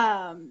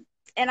 And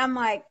I'm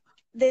like,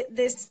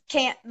 this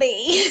can't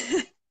be.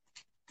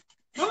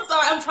 I'm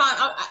sorry. I'm trying.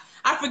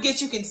 I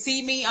forget you can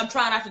see me. I'm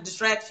trying not to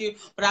distract you,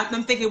 but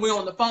I'm thinking we're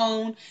on the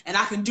phone and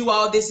I can do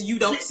all this and you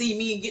don't see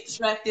me and get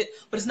distracted,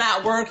 but it's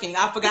not working.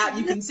 I forgot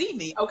you can see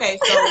me. Okay,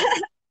 so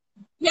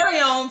carry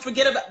on.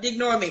 Forget about,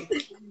 ignore me.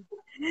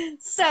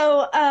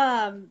 So,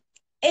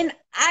 and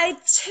I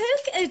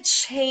took a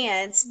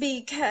chance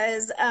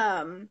because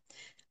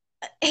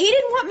he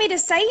didn't want me to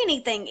say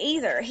anything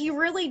either. He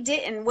really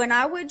didn't. When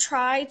I would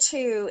try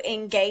to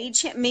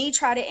engage him,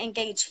 try to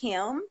engage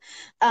him,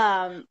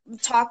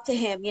 talk to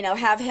him,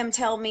 have him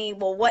tell me,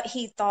 well, what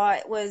he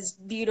thought was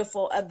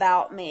beautiful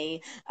about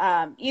me.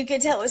 You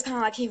could tell it was kind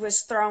of like he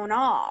was thrown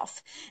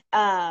off.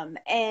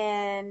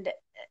 And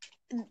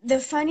the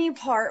funny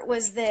part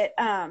was that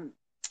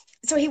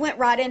so he went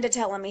right into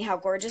telling me how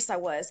gorgeous I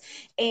was,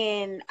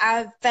 and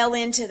I fell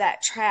into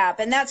that trap.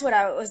 And that's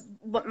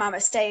what my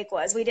mistake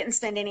was. We didn't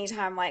spend any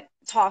time like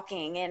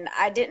talking, and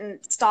I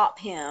didn't stop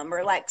him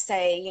or like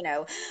say,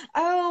 oh,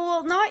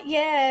 well, not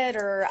yet,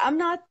 or I'm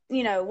not,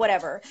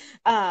 whatever.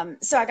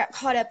 So I got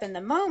caught up in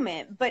the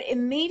moment, but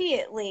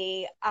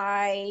immediately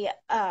I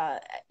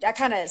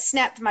kind of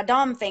snapped my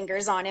dom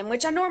fingers on him,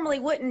 which I normally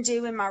wouldn't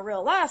do in my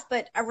real life,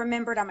 but I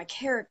remembered I'm a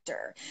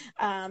character.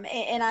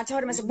 And I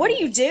told him, I said, "What are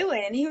you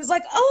doing?" And he was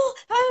like, "Oh,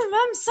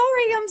 I'm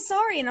sorry, I'm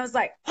sorry." And I was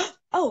like,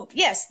 "Oh,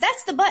 yes,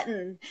 that's the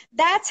button.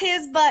 That's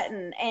his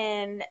button."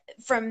 And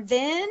from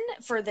then,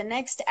 for the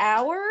next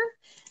hour,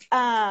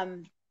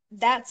 um,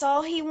 that's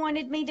all he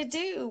wanted me to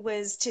do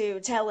was to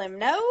tell him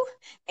no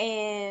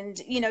and,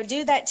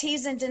 do that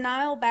tease and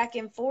denial back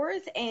and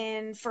forth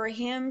and for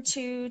him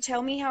to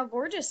tell me how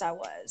gorgeous I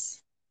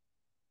was.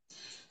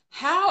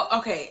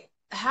 Okay,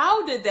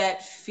 how did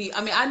that feel?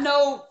 I mean, I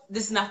know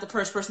this is not the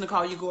first person to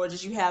call you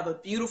gorgeous. You have a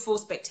beautiful,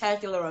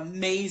 spectacular,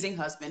 amazing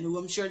husband who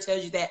I'm sure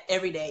tells you that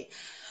every day.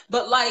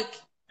 But like,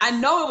 I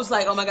know it was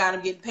like, oh my God,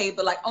 I'm getting paid,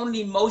 but like on an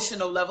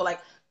emotional level, like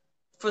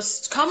for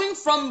coming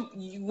from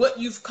what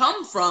you've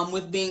come from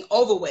with being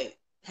overweight,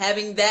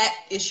 having that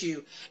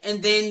issue,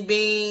 and then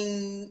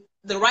being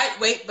the right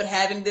weight but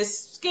having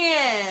this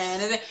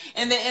skin,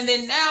 and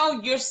then now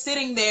you're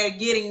sitting there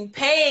getting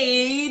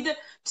paid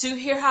to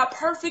hear how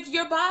perfect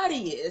your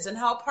body is and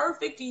how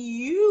perfect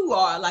you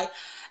are. Like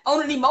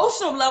on an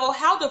emotional level,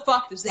 how the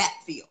fuck does that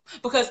feel?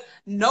 Because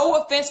no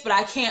offense, but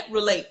I can't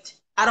relate.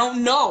 I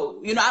don't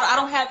know. I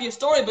don't have your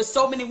story, but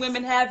so many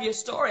women have your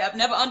story. I'm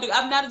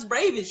not as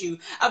brave as you.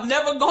 I've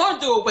never gone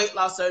through a weight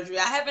loss surgery.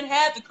 I haven't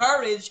had the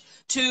courage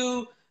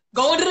to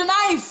go into the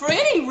knife for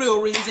any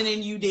real reason,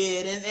 and you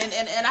did.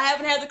 And I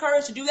haven't had the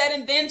courage to do that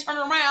and then turn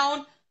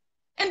around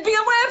and be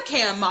a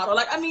webcam model.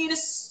 Like, I mean,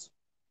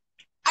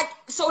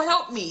 so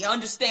help me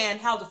understand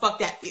how the fuck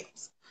that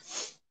feels.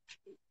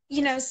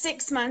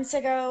 6 months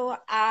ago,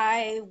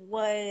 I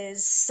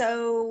was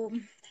so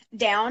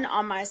down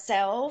on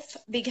myself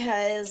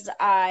because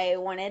I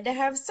wanted to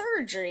have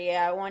surgery.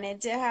 I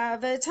wanted to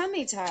have a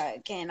tummy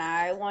tuck and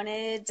I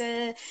wanted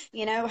to,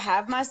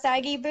 have my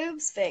saggy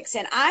boobs fixed.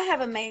 And I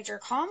have a major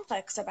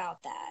complex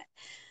about that.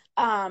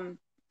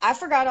 I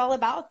forgot all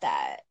about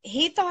that.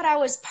 He thought I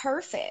was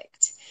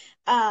perfect.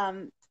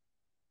 Um,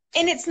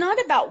 and it's not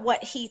about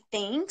what he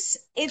thinks,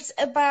 it's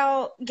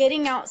about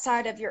getting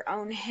outside of your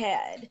own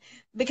head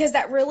because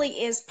that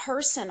really is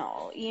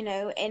personal,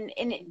 and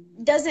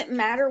it doesn't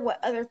matter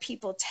what other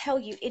people tell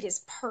you, it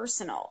is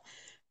personal.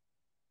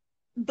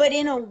 But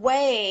in a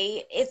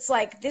way, it's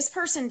like this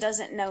person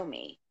doesn't know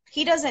me.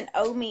 He doesn't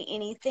owe me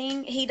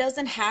anything. He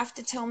doesn't have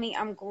to tell me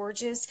I'm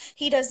gorgeous.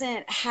 He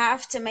doesn't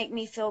have to make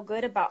me feel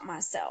good about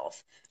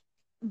myself.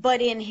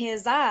 But in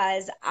his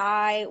eyes,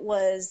 I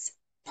was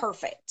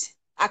perfect.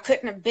 I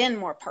couldn't have been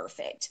more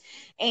perfect.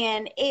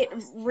 And it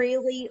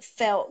really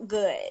felt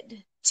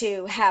good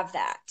to have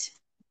that.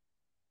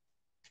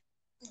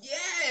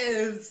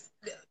 Yes.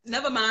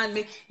 Never mind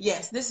me.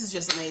 Yes, this is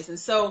just amazing.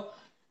 So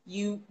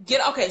you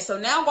get okay. So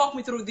now walk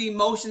me through the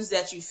emotions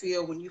that you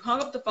feel when you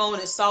hung up the phone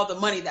and saw the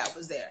money that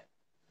was there.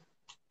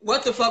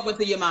 What the fuck went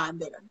through your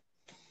mind there?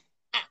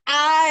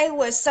 I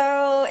was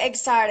so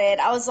excited.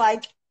 I was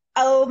like,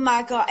 oh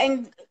my God.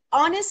 And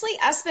honestly,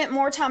 I spent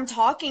more time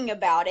talking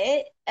about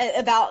it,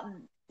 about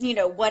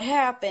what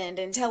happened,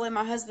 and telling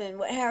my husband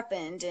what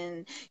happened,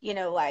 and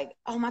like,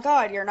 oh my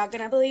God, you're not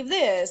gonna believe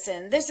this,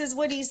 and this is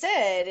what he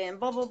said, and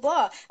blah blah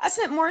blah. I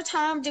spent more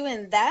time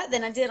doing that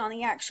than I did on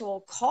the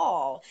actual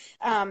call.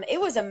 It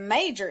was a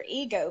major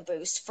ego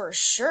boost for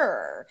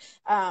sure.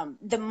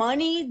 The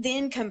money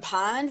then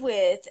combined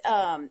with,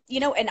 and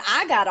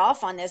I got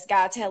off on this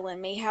guy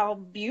telling me how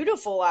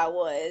beautiful I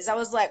was. I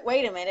was like,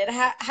 wait a minute,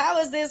 how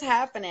is this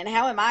happening?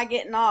 How am I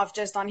getting off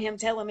just on him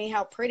telling me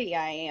how pretty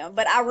I am?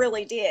 But I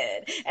really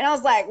did. And I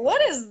was like,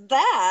 what is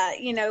that?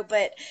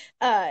 But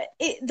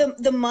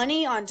the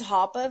money on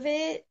top of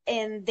it,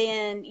 and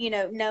then,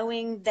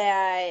 knowing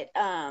that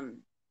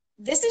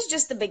this is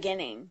just the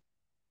beginning.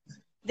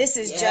 This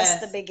is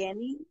just the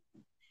beginning.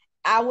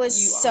 I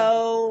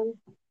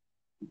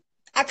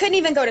couldn't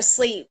even go to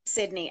sleep,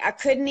 Sydney. I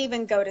couldn't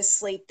even go to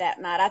sleep that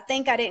night. I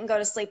think I didn't go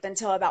to sleep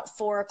until about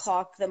 4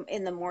 o'clock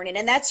in the morning.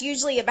 And that's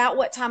usually about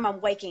what time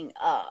I'm waking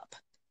up.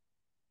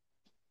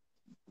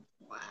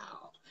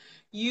 Wow.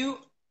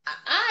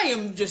 I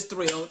am just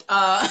thrilled.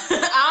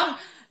 I'm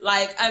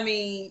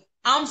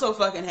so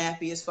fucking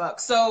happy as fuck.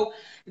 So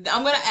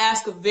I'm going to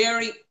ask a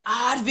very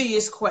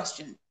obvious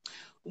question.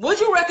 Would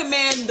you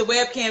recommend the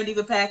Webcam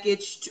Diva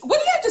package? What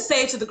do you have to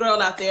say to the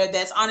girl out there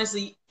that's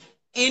honestly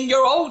in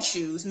your old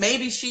shoes?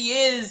 Maybe she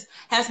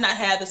has not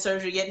had the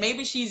surgery yet.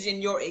 Maybe she's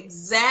in your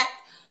exact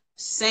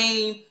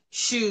same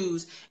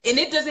shoes. And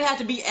it doesn't have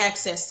to be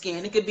access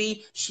skin. It could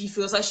be she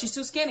feels like she's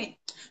too skinny.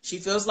 She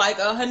feels like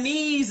her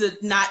knees are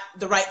not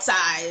the right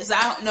size.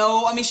 I don't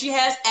know. I mean, she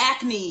has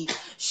acne.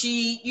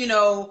 She,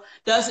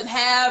 doesn't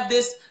have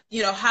this,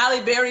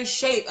 Halle Berry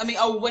shape. I mean,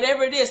 or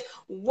whatever it is.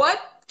 What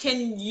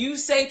can you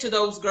say to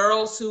those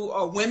girls who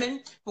are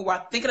women who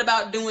are thinking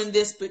about doing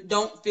this but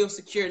don't feel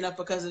secure enough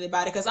because of their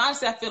body? Because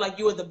honestly, I feel like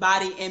you are the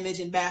body image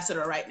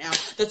ambassador right now.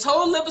 The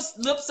total lip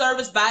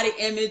service body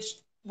image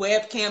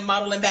webcam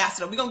model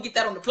ambassador. We're going to get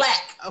that on the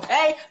plaque,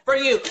 okay, for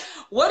you.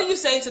 What do you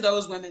say to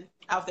those women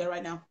out there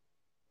right now?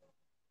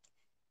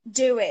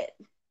 Do it.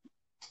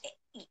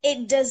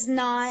 It does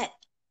not.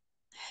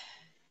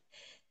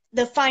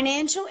 The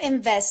financial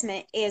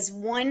investment is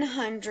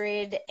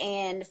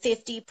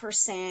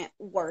 150%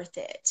 worth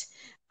it.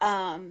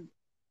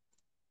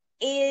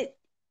 It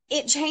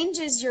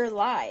changes your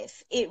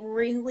life. It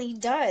really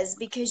does,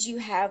 because you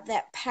have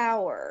that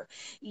power.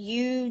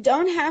 You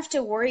don't have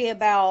to worry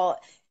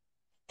about,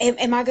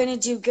 am I going to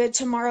do good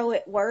tomorrow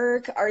at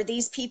work? Are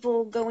these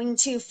people going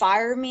to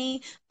fire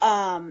me?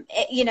 Am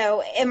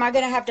I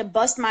going to have to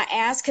bust my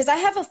ass? Because I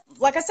have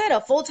like I said, a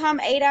full-time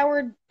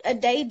 8-hour a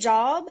day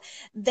job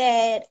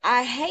that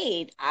I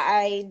hate.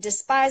 I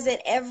despise it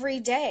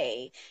every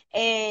day.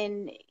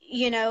 And,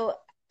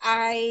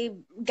 I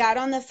got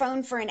on the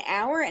phone for an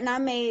hour, and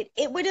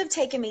it would have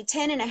taken me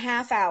 10 and a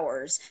half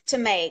hours to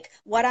make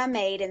what I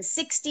made in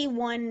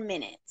 61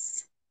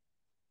 minutes.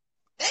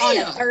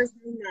 Damn. On a Thursday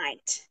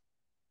night.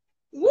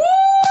 Woo!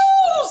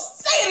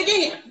 Say it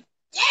again.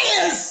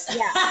 Yes.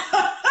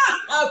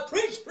 Yeah.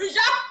 Preach.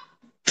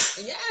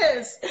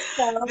 Yes.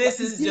 So this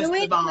is just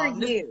the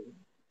bomb. For you.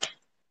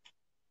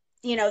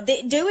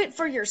 Do it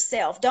for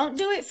yourself. Don't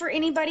do it for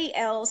anybody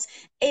else.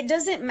 It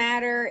doesn't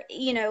matter,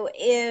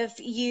 if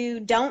you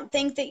don't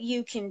think that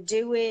you can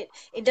do it.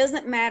 It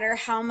doesn't matter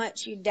how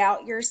much you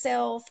doubt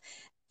yourself.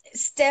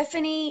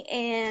 Stephanie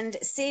and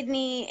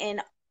Sydney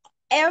and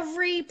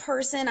every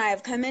person I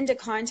have come into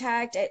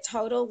contact at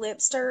Total Lip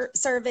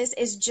Service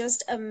is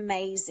just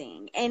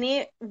amazing. And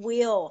it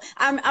will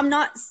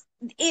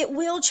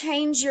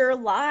change your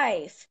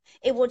life.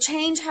 It will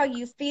change how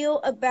you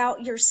feel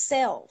about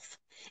yourself.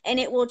 And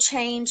it will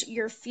change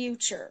your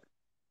future.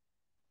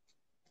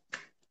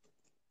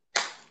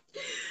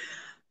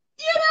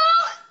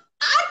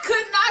 I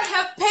could not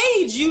have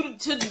paid you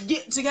to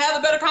have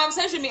a better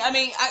conversation with me. I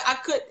mean, I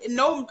could,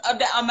 no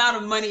amount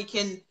of money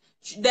can,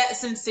 that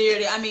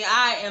sincerity. I mean,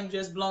 I am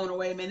just blown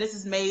away, man. This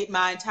has made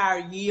my entire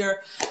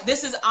year.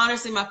 This is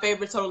honestly my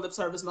favorite Total Lip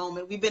Service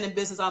moment. We've been in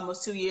business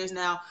almost 2 years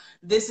now.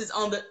 This is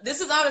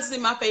honestly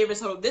my favorite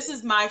this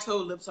is my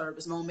Total Lip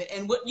Service moment.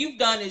 And what you've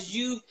done is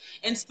you've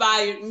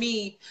inspired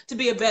me to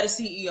be a better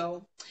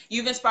CEO.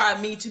 You've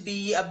inspired me to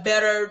be a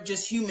better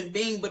just human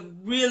being, but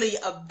really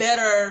a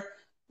better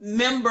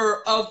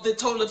member of the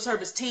Total Lip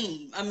Service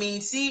team. I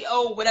mean,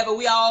 CEO, whatever,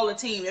 we all a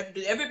team.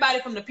 Everybody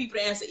from the people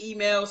that answer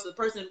emails to the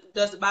person who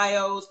does the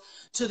bios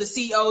to the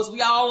CEOs,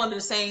 we all under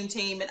the same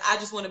team. And I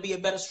just want to be a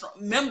better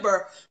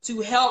member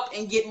to help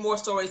and get more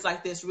stories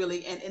like this,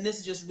 really. And this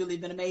has just really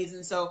been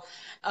amazing. So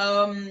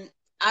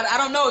I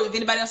don't know if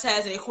anybody else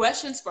has any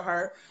questions for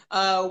her.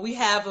 We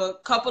have a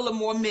couple of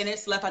more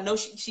minutes left. I know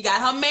she got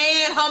her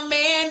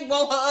man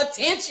want her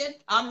attention.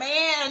 Her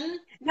man.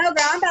 No,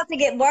 girl, I'm about to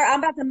get more. I'm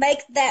about to make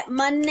that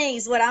money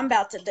is what I'm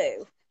about to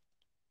do.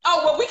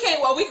 Oh, well, we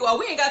can't. Well, we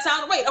ain't got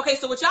time to wait. Okay,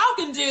 so what y'all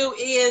can do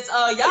is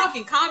y'all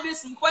can comment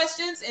some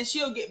questions, and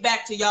she'll get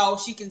back to y'all.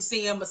 She can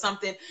see them or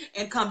something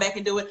and come back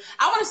and do it.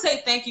 I want to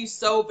say thank you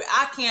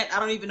I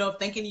don't even know if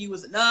thanking you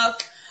was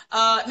enough.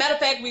 Matter of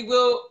fact, we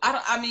will.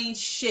 I'm pretty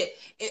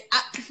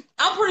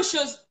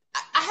sure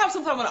I have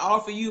something I'm going to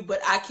offer you,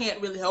 but I can't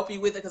really help you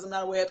with it because I'm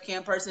not a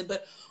webcam person.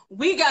 But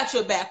we got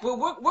your back. We're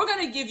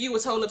going to give you a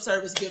Total Lip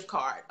Service gift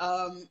card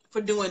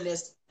for doing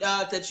this.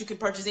 That you can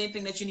purchase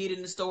anything that you need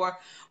in the store.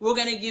 We're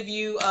gonna give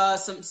you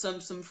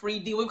some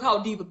free we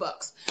call Diva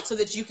Bucks, so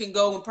that you can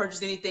go and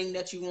purchase anything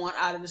that you want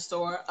out of the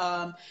store.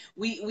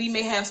 We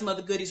may have some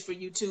other goodies for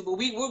you too, but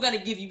we're gonna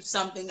give you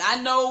something.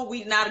 I know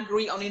we not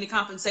agree on any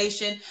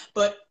compensation,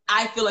 but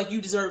I feel like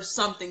you deserve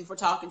something for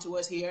talking to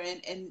us here,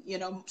 and you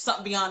know,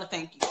 something beyond a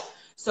thank you.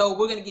 So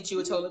we're gonna get you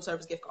a Total Lip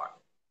Service gift card.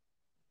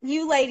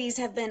 You ladies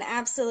have been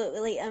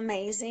absolutely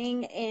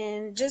amazing,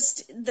 and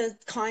just the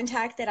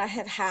contact that I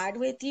have had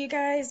with you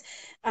guys,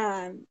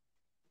 um,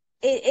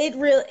 it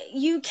really,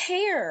 you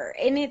care,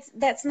 and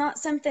that's not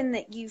something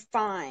that you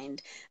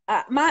find.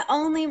 My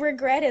only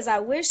regret is I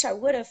wish I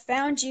would have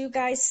found you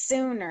guys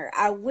sooner.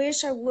 I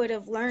wish I would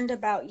have learned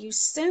about you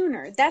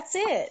sooner. That's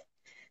it.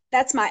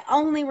 That's my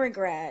only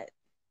regret.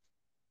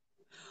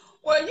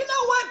 Well, you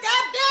know what?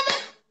 God damn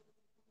it!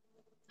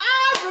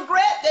 I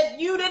regret that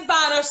you didn't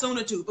find her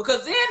sooner too,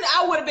 because then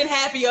I would have been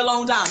happy a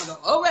long time ago.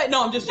 Okay,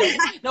 no, I'm just joking.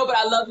 No, but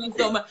I love you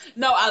so much.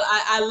 No,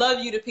 I love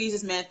you to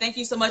pieces, man. Thank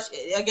you so much.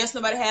 I guess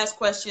nobody has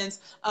questions.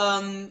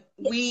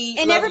 We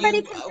And love everybody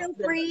you. can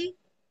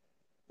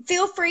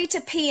feel free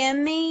to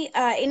PM me.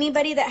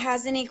 Anybody that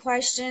has any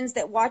questions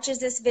that watches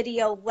this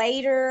video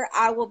later,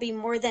 I will be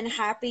more than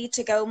happy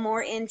to go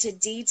more into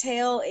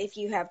detail. If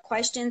you have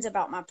questions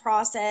about my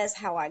process,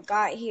 how I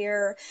got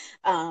here,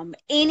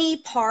 any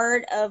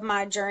part of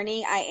my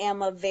journey, I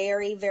am a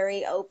very,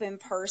 very open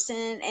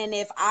person. And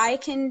if I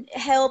can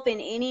help in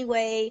any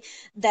way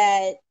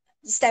that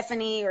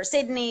Stephanie or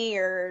Sydney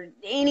or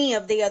any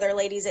of the other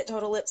ladies at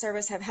Total Lip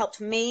Service have helped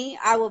me,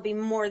 I will be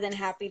more than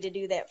happy to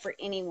do that for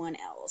anyone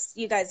else.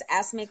 You guys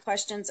ask me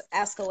questions,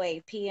 ask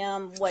away,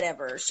 PM,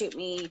 whatever. Shoot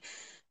me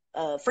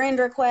a friend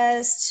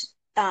request.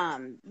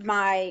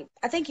 I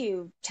think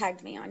you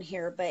tagged me on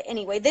here, but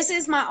anyway, this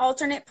is my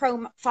alternate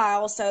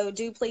profile, so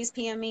do please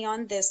PM me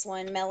on this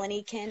one,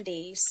 Melanie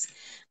Candice.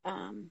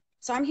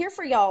 So I'm here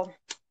for y'all.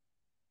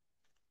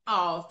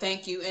 Oh,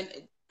 thank you. And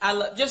I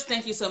love just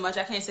thank you so much.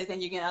 I can't say thank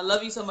you again. I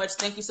love you so much.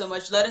 Thank you so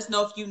much. Let us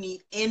know if you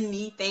need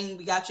anything.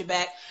 We got your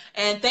back.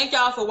 And thank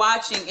y'all for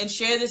watching, and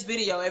share this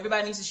video.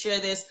 Everybody needs to share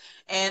this.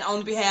 And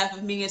on behalf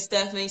of me and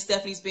Stephanie,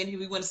 Stephanie's been here.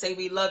 We want to say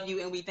we love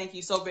you and we thank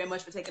you so very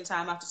much for taking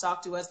time out to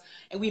talk to us.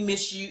 And we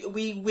miss you.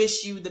 We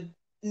wish you the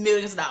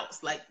millions of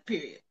dollars, like,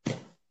 period.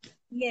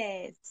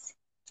 Yes.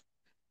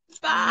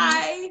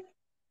 Bye.